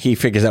 he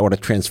figures out what a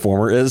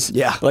transformer is.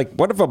 Yeah. Like,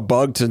 what if a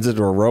bug turns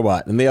into a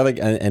robot? And the other,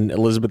 and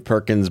Elizabeth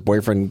Perkins'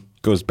 boyfriend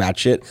goes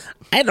batshit.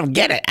 I don't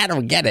get it. I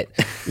don't get it.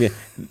 Yeah.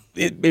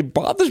 It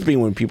bothers me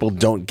when people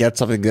don't get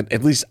something that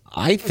at least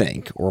I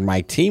think, or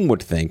my team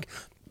would think,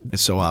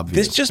 it's so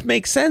obvious. This just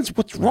makes sense.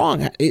 What's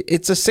wrong?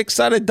 It's a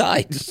 6-sided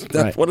die.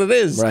 That's what it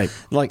is. Right.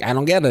 Like, I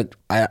don't get it.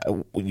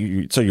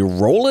 So you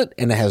roll it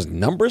and it has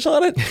numbers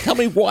on it? Tell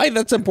me why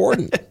that's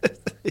important.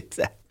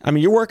 Exactly. I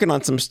mean, you're working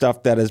on some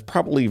stuff that is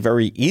probably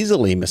very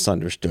easily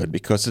misunderstood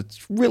because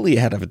it's really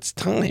ahead of its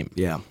time.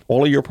 Yeah.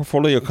 All of your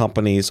portfolio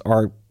companies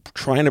are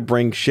trying to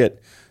bring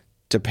shit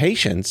to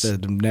patients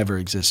that never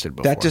existed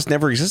before. That just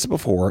never existed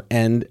before.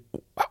 And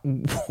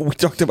we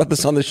talked about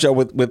this on the show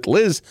with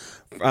Liz.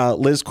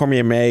 Liz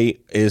Cormier-May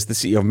is the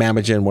CEO of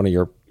Mamagen, one of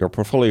your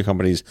portfolio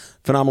companies.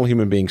 Phenomenal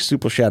human being.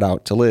 Super shout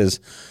out to Liz.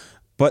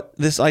 But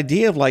this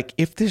idea of like,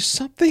 if there's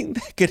something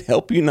that could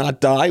help you not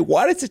die,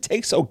 why does it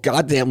take so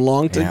goddamn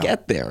long to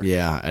get there?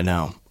 Yeah, I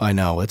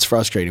know. It's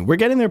frustrating. We're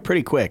getting there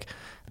pretty quick.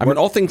 I mean,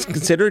 all things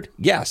considered,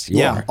 yes,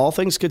 you are. All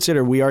things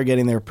considered, we are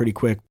getting there pretty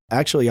quick.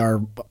 Actually, our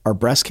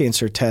breast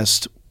cancer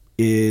test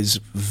is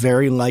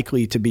very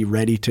likely to be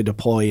ready to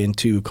deploy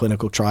into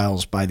clinical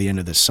trials by the end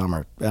of this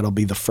summer. That'll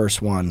be the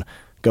first one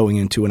going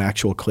into an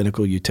actual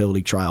clinical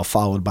utility trial,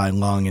 followed by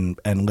lung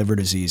and liver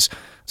disease.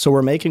 So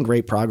we're making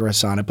great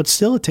progress on it, but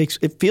still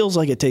it feels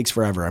like it takes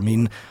forever. I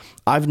mean,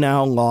 I've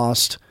now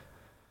lost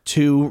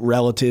 2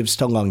 relatives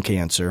to lung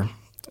cancer.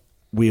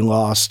 We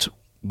lost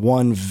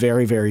one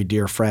very, very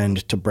dear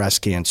friend to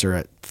breast cancer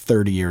at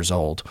 30 years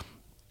old.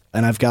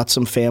 And I've got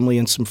some family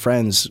and some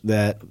friends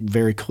that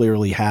very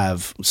clearly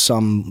have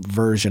some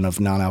version of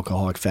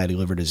non-alcoholic fatty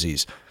liver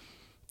disease.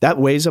 That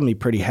weighs on me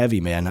pretty heavy,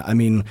 man. I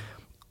mean,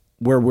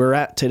 where we're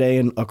at today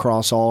and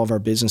across all of our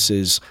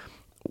businesses,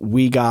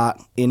 we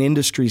got, in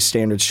industry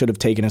standards, should have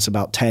taken us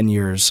about 10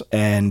 years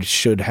and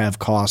should have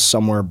cost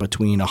somewhere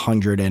between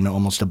 $100 and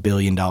almost $1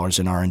 billion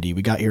in R&D.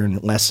 We got here in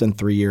less than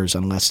 3 years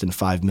on less than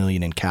 $5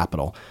 million in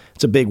capital.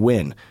 It's a big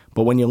win.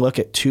 But when you look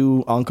at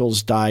 2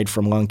 uncles died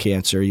from lung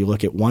cancer, you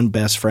look at one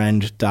best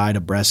friend died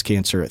of breast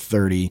cancer at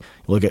 30, you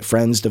look at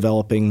friends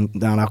developing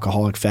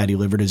non-alcoholic fatty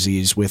liver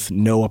disease with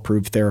no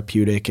approved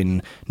therapeutic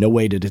and no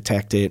way to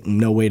detect it,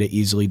 no way to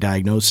easily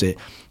diagnose it.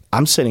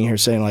 I'm sitting here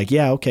saying like,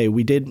 yeah, okay,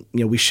 we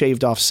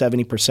shaved off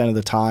 70% of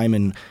the time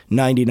and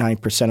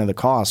 99% of the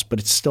cost, but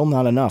it's still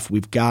not enough.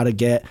 We've got to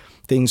get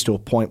things to a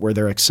point where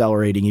they're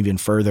accelerating even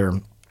further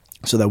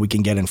so that we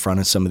can get in front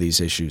of some of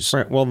these issues.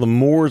 Right. Well, the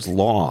Moore's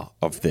law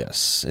of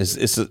this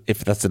is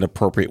if that's an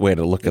appropriate way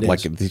to look at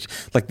like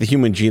the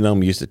human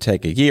genome used to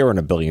take a year and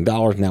 $1 billion.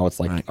 Now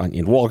it's like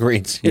in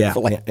Walgreens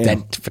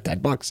for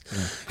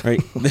 $10,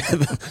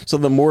 right? So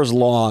the Moore's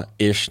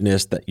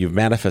law-ishness that you've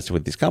manifested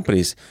with these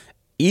companies,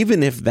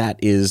 even if that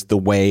is the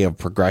way of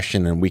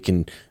progression and we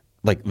can,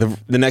 like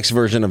the next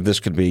version of this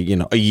could be,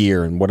 a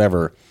year and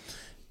whatever,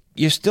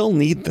 you still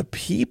need the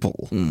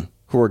people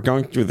who are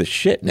going through the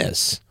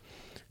shitness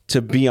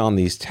to be on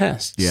these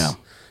tests. Yeah.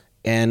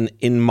 And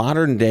in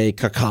modern day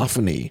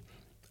cacophony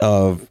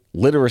of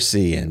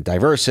literacy and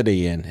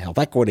diversity and health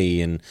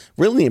equity and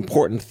really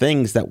important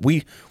things that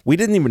we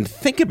didn't even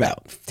think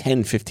about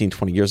 10, 15,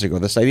 20 years ago,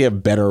 this idea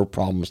of better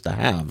problems to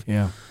have.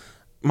 Yeah.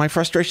 My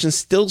frustration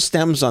still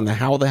stems on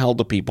how the hell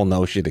do people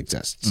know shit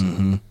exists?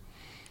 Mm-hmm.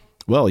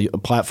 Well, a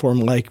platform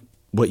like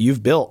what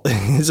you've built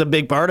is a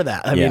big part of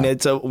that. I mean,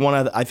 it's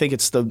I think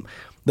it's the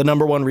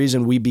number one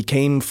reason we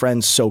became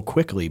friends so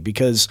quickly,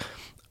 because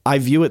I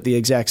view it the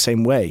exact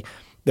same way.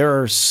 There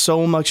are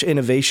so much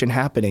innovation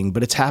happening,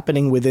 but it's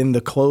happening within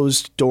the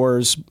closed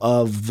doors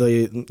of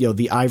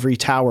the ivory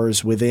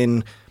towers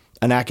within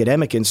an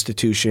academic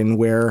institution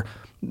where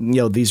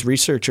these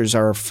researchers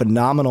are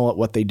phenomenal at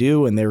what they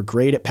do and they're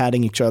great at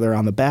patting each other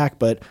on the back,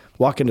 but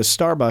walk into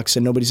Starbucks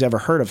and nobody's ever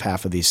heard of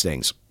half of these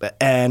things.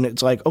 And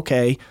it's like,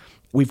 okay,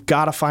 we've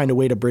got to find a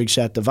way to bridge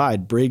that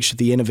divide, bridge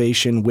the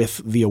innovation with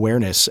the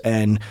awareness.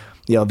 And,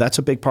 that's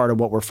a big part of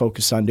what we're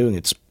focused on doing.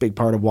 It's a big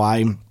part of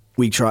why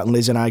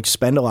Liz and I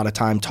spend a lot of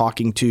time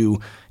talking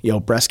to,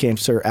 breast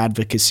cancer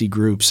advocacy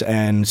groups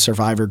and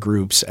survivor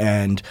groups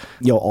and,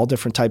 all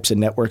different types of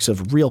networks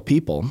of real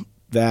people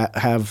that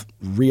have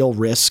real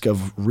risk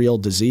of real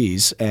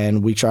disease,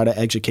 and we try to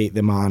educate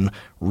them on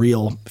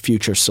real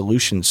future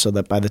solutions so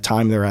that by the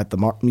time they're at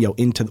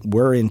the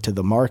we're into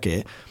the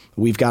market,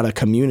 we've got a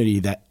community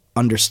that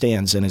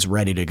understands and is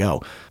ready to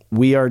go.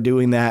 We are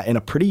doing that in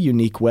a pretty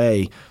unique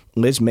way.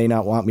 Liz may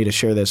not want me to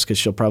share this because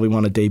she'll probably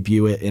want to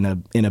debut it in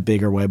a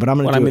bigger way, but I'm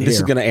going to do it here. This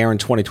is going to air in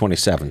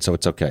 2027, so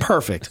it's okay.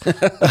 Perfect.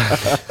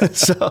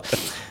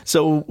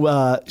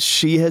 So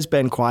she has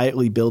been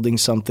quietly building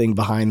something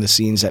behind the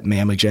scenes at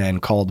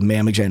Mamagen called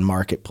Mamagen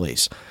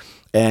Marketplace.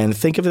 And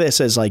think of this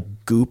as like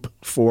Goop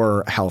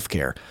for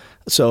healthcare.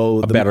 So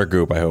a better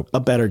Goop, I hope.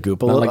 A better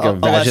Goop. Not like a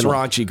less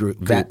raunchy Goop.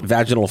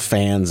 Vaginal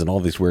fans and all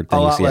these weird things.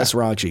 A lot less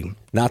raunchy.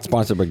 Not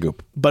sponsored by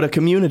Goop. But a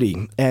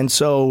community. And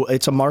so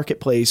it's a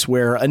marketplace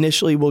where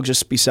initially we'll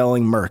just be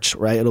selling merch,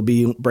 right? It'll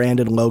be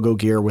branded logo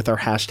gear with our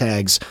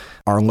hashtags,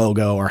 our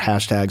logo, our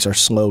hashtags, our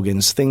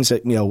slogans, things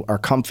that, are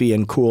comfy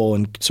and cool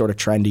and sort of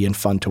trendy and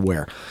fun to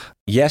wear.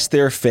 Yes,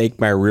 they're fake.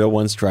 My real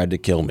ones tried to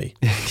kill me.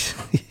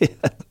 Yeah.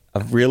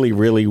 A really,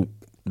 really...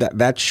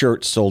 That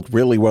shirt sold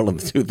really well in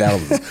the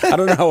 2000s. I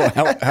don't know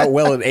how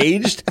well it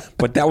aged,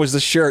 but that was the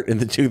shirt in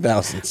the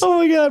 2000s. Oh,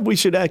 my God. We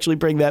should actually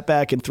bring that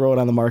back and throw it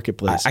on the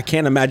marketplace. I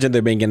can't imagine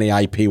there being any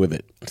IP with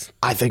it.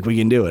 I think we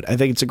can do it. I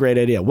think it's a great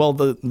idea. Well,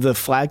 the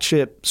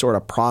flagship sort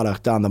of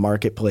product on the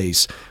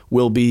marketplace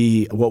will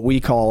be what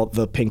we call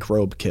the Pink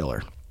Robe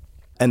Killer.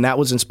 And that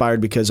was inspired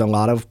because a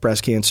lot of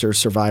breast cancer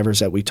survivors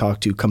that we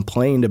talked to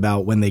complained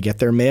about when they get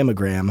their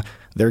mammogram,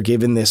 they're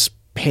given this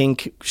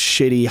pink,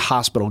 shitty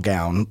hospital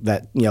gown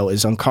that,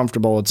 is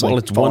uncomfortable. It's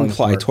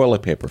one-ply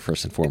toilet paper,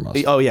 first and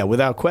foremost. Oh, yeah,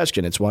 without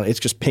question. It's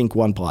just pink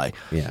one-ply.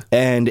 Yeah.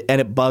 And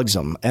it bugs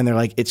them. And they're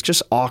like, it's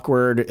just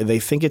awkward.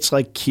 They think it's,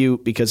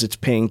 cute because it's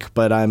pink,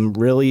 but I'm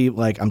really,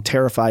 I'm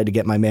terrified to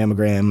get my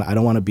mammogram. I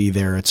don't want to be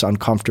there. It's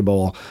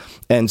uncomfortable.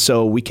 And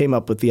so we came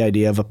up with the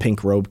idea of a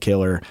Pink Robe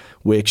Killer,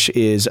 which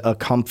is a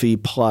comfy,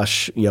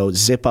 plush,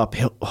 zip-up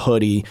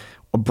hoodie,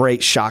 a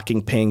bright,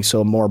 shocking pink,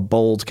 so a more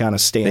bold kind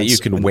of stance. That you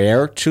can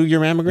wear to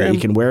your mammogram? Yeah, you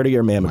can wear to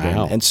your mammogram.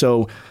 Wow. And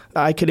so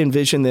I could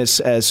envision this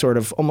as sort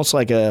of almost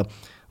like a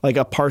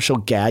partial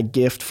gag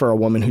gift for a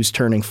woman who's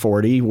turning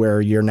 40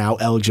 where you're now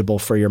eligible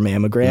for your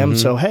mammogram. Mm-hmm.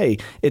 So, hey,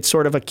 it's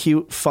sort of a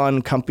cute,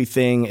 fun, comfy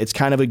thing. It's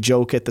kind of a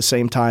joke at the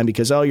same time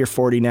because, you're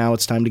 40 now,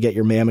 it's time to get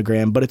your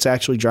mammogram, but it's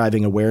actually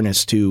driving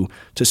awareness to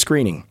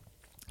screening.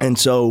 And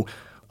so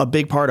a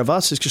big part of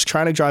us is just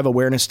trying to drive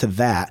awareness to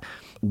that.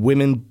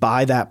 women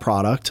buy that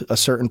product. A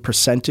certain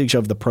percentage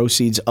of the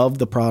proceeds of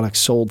the product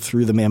sold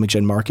through the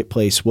Mamagen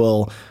marketplace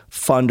will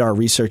fund our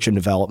research and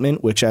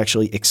development, which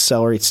actually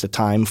accelerates the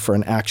time for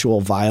an actual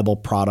viable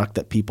product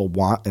that people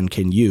want and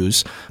can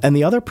use. And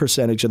the other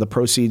percentage of the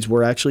proceeds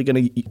we're actually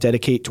going to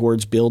dedicate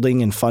towards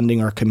building and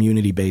funding our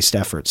community-based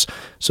efforts.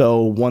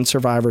 So one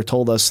survivor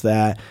told us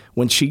that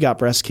when she got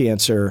breast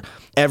cancer,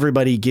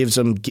 everybody gave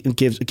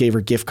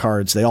her gift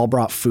cards. They all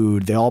brought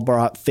food. They all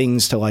brought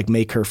things to like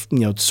make her,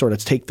 sort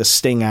of take the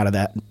sting out of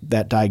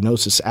that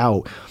diagnosis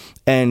out.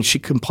 And she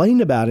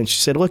complained about it, and she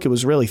said, look, it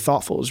was really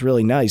thoughtful. It was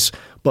really nice.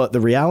 But the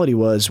reality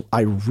was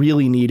I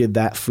really needed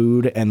that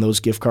food and those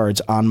gift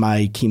cards on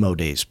my chemo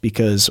days,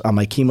 because on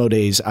my chemo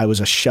days, I was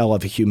a shell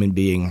of a human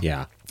being.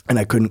 Yeah. And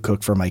I couldn't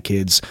cook for my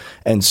kids.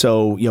 And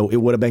so, it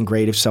would have been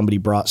great if somebody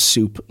brought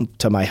soup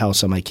to my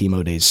house on my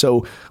chemo days.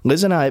 So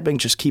Liz and I have been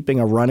just keeping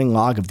a running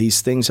log of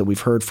these things that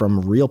we've heard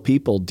from real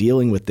people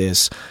dealing with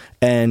this.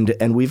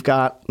 And we've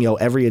got,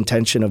 every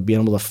intention of being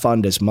able to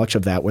fund as much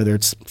of that, whether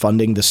it's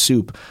funding the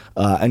soup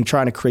and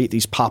trying to create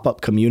these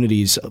pop-up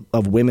communities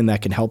of women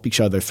that can help each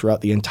other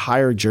throughout the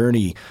entire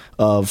journey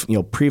of,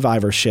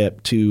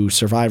 previvorship to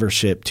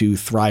survivorship to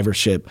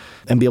thrivership,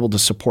 and be able to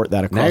support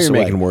that across now you're the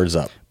way. making words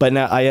up. But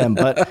now I am,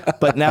 but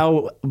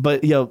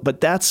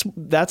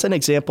that's an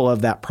example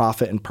of that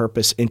profit and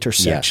purpose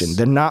intersection. Yes.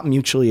 They're not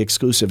mutually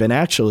exclusive. And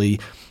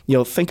actually,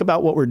 think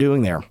about what we're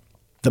doing there.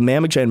 The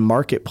Mamagen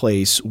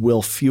marketplace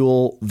will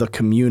fuel the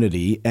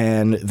community,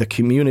 and the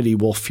community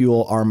will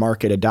fuel our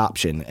market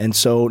adoption. And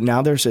so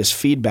now there's this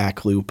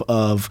feedback loop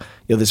of,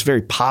 this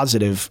very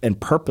positive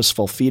and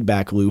purposeful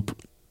feedback loop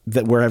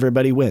where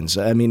everybody wins.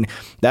 I mean,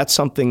 that's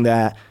something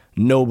that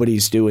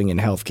nobody's doing in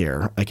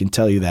healthcare. I can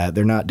tell you that.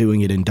 They're not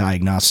doing it in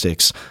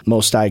diagnostics.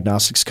 Most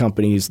diagnostics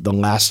companies, the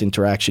last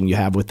interaction you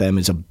have with them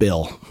is a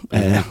bill,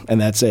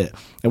 and that's it.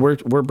 And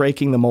we're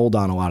breaking the mold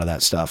on a lot of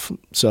that stuff.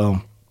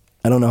 So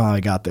I don't know how I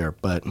got there,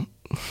 but hey,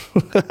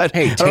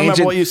 I don't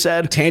remember what you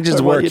said.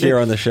 Tangents work here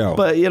on the show.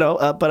 But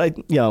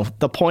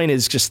the point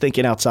is just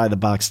thinking outside the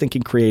box,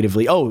 thinking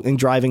creatively. Oh, and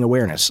driving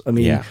awareness. I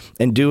mean,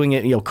 and doing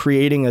it.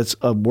 Creating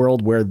a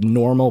world where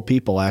normal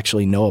people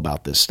actually know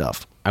about this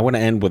stuff. I want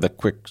to end with a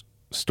quick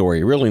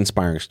story, a really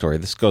inspiring story.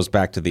 This goes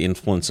back to the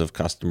influence of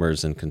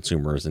customers and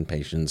consumers and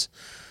patients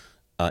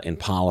in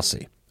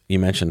policy. You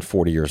mentioned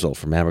 40 years old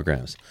for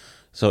mammograms.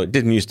 So it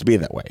didn't used to be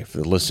that way. If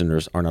the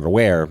listeners are not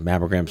aware,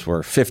 mammograms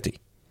were 50.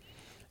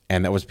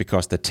 And that was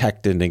because the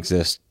tech didn't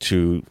exist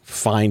to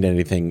find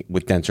anything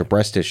with denser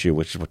breast tissue,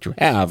 which is what you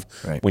have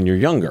when you're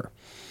younger.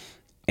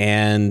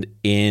 And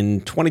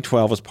in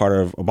 2012, as part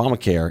of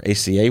Obamacare,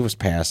 ACA was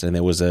passed, and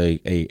there was a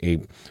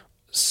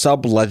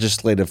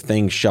sub-legislative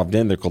thing shoved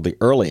in there called the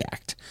Early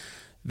Act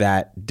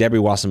that Debbie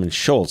Wasserman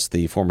Schultz,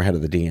 the former head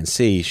of the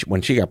DNC,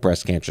 when she got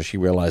breast cancer, she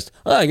realized,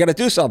 I got to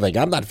do something.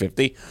 I'm not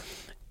 50.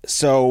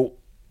 So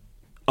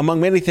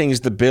among many things,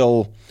 the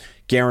bill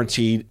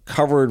guaranteed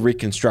covered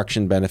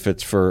reconstruction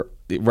benefits for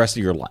the rest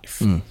of your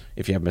life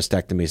if you have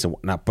mastectomies and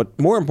whatnot. But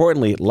more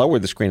importantly, it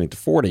lowered the screening to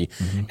 40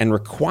 and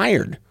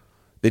required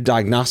the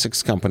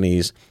diagnostics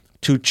companies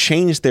to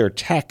change their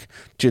tech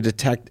to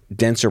detect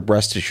denser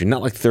breast tissue,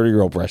 not like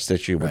 30-year-old breast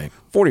tissue, but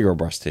 40-year-old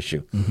breast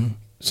tissue.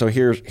 So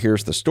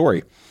here's the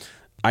story.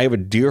 I have a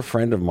dear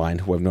friend of mine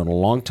who I've known a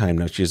long time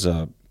now. She's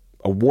a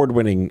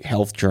award-winning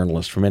health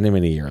journalist for many,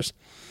 many years.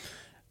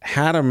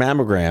 Had a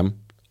mammogram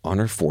on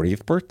her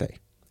 40th birthday,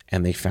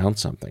 and they found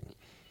something.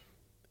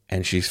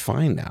 And she's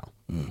fine now.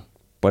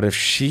 But if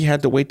she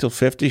had to wait till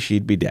 50,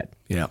 she'd be dead.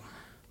 Yeah.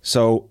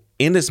 So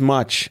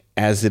inasmuch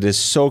as it is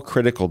so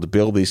critical to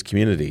build these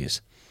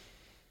communities,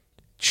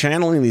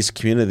 channeling these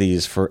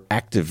communities for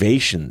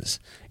activations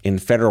in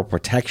federal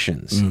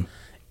protections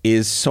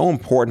is so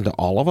important to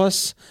all of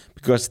us,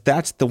 because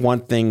that's the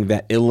one thing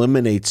that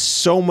eliminates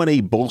so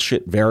many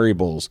bullshit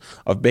variables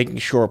of making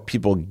sure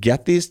people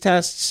get these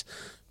tests,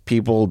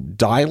 people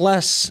die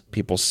less,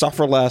 people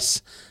suffer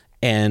less,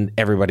 and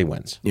everybody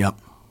wins. Yep.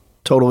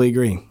 Totally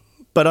agree.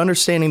 But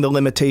understanding the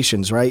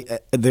limitations, right?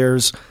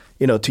 There's,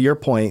 to your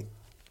point,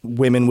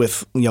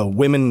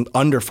 women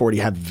under 40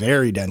 have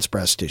very dense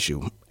breast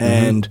tissue.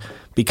 And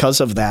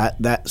because of that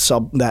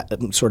sort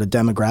of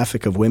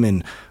demographic of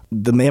women,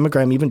 the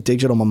mammogram, even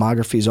digital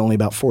mammography, is only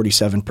about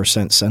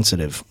 47%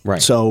 sensitive.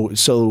 Right.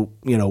 So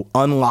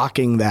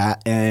unlocking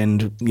that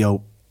and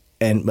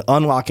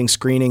unlocking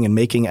screening and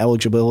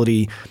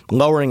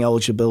lowering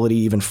eligibility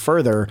even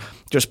further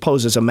just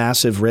poses a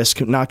massive risk,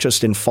 not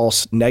just in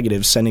false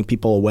negatives, sending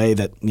people away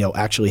that,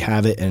 actually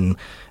have it and,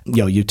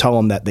 you tell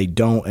them that they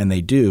don't and they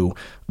do,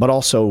 but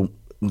also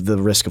the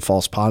risk of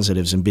false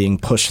positives and being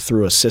pushed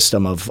through a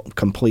system of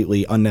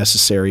completely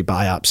unnecessary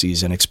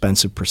biopsies and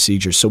expensive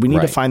procedures. So we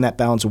need to find that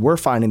balance. We're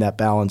finding that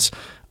balance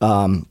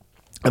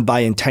by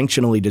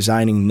intentionally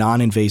designing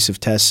non-invasive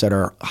tests that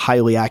are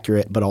highly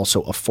accurate but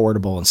also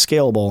affordable and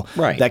scalable.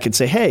 Right. That could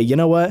say, hey, you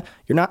know what?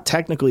 You're not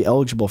technically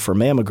eligible for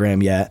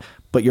mammogram yet,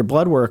 but your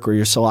blood work or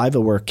your saliva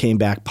work came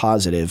back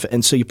positive,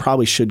 and so you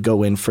probably should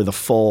go in for the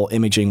full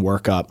imaging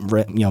workup,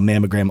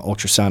 mammogram,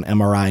 ultrasound,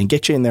 MRI, and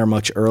get you in there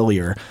much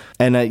earlier.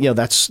 And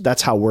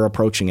that's how we're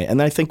approaching it.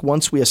 And I think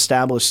once we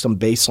establish some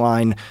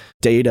baseline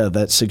data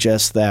that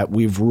suggests that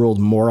we've ruled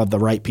more of the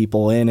right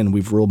people in and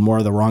we've ruled more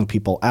of the wrong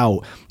people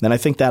out, then I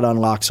think that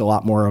unlocks a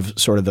lot more of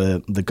sort of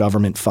the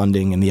government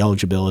funding and the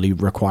eligibility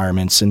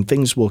requirements, and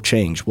things will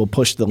change. We'll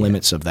push the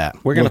limits of that.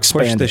 We're going to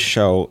push this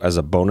show as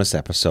a bonus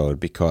episode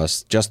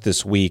because just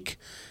this week,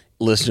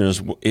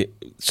 listeners,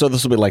 so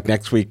this will be like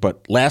next week,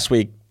 but last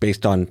week,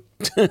 based on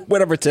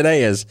whatever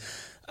today is,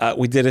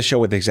 we did a show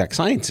with Exact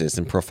Sciences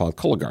and profiled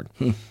Cologuard.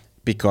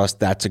 Because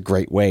that's a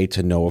great way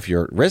to know if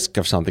you're at risk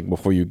of something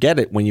before you get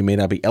it when you may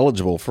not be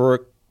eligible for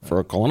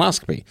a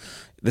colonoscopy.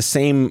 The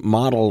same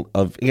model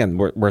of, again,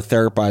 we're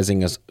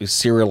therapizing as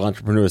serial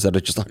entrepreneurs that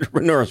are just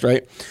entrepreneurs,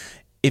 right?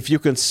 If you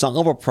can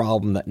solve a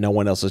problem that no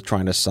one else is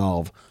trying to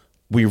solve,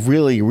 we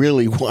really,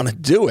 really want to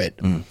do it.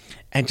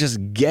 And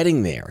just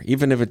getting there,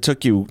 even if it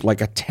took you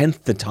like a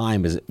tenth the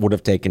time as it would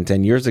have taken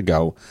 10 years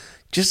ago,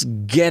 just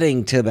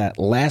getting to that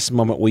last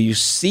moment where you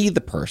see the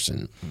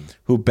person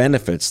who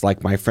benefits,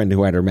 like my friend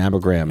who had her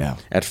mammogram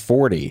at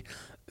 40,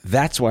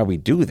 that's why we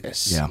do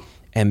this. Yeah.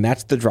 And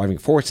that's the driving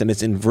force, and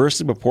it's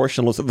inversely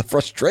proportional to the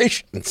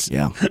frustrations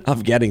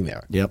of getting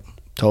there. Yep,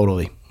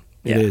 totally.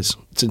 It is.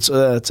 It's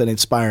an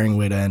inspiring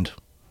way to end.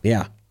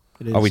 Yeah.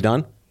 It is. Are we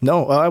done?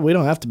 No, we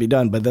don't have to be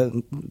done, but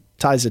that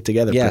ties it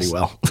together pretty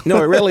well.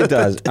 No, it really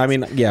does. I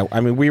mean,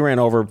 we ran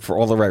over for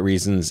all the right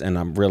reasons, and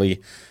I'm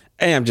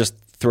just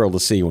thrilled to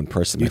see you in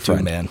person, my friend.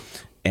 You too, man.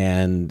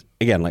 And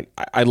again, like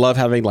I love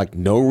having like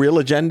no real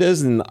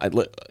agendas, and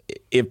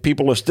if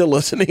people are still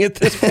listening at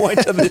this point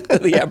to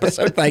the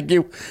episode, thank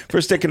you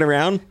for sticking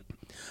around.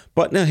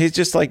 But no, he's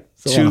just like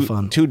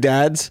two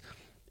dads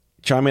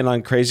chiming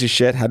on crazy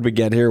shit. How'd we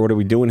get here? What are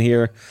we doing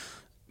here?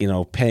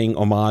 Paying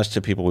homage to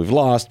people we've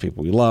lost,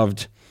 people we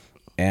loved,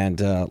 and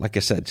like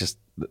I said, just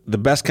the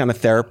best kind of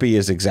therapy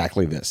is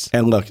exactly this.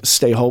 And look,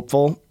 stay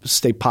hopeful,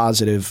 stay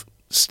positive,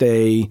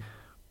 stay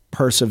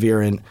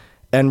perseverant,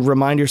 and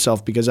remind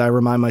yourself, because I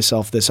remind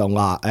myself this a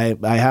lot. I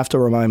have to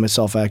remind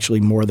myself actually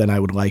more than I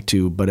would like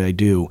to, but I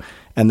do.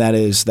 And that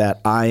is that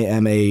I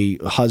am a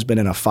husband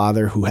and a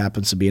father who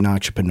happens to be an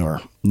entrepreneur,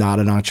 not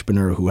an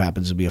entrepreneur who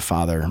happens to be a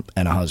father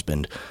and a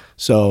husband.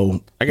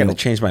 So I got to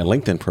change my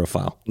LinkedIn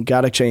profile. You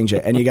got to change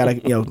it. And you got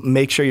to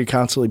make sure you're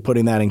constantly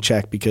putting that in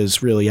check,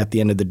 because really at the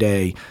end of the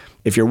day,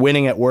 if you're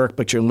winning at work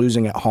but you're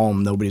losing at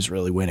home, nobody's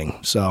really winning.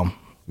 So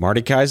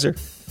Marty Kaiser,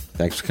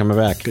 thanks for coming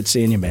back. Good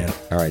seeing you, man.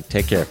 All right,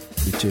 take care.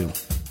 You too.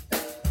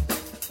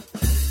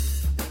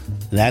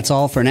 That's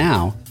all for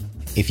now.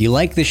 If you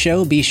like the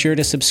show, be sure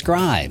to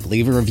subscribe,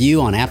 leave a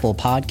review on Apple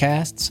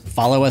Podcasts,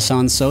 follow us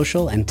on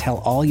social, and tell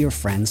all your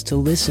friends to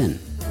listen.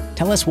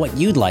 Tell us what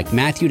you'd like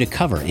Matthew to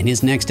cover in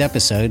his next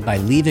episode by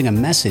leaving a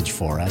message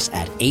for us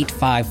at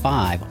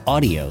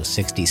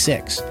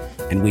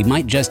 855-AUDIO-66, and we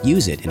might just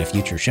use it in a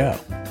future show.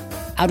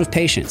 Out of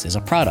Patients is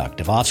a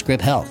product of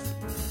Offscript Health.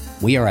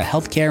 We are a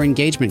healthcare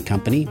engagement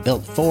company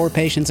built for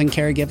patients and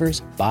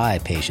caregivers by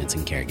patients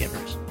and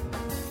caregivers.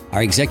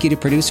 Our executive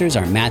producers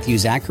are Matthew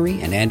Zachary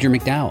and Andrew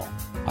McDowell.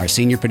 Our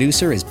senior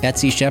producer is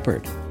Betsy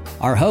Shepard.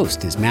 Our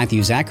host is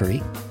Matthew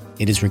Zachary.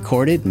 It is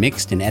recorded,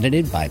 mixed, and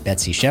edited by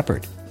Betsy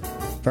Shepard.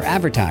 For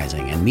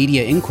advertising and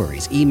media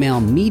inquiries, email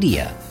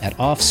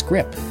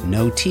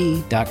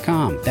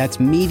media@offscript.com. That's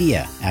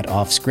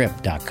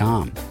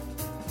media@offscript.com.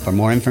 For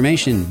more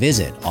information,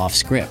 visit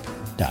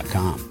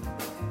offscript.com.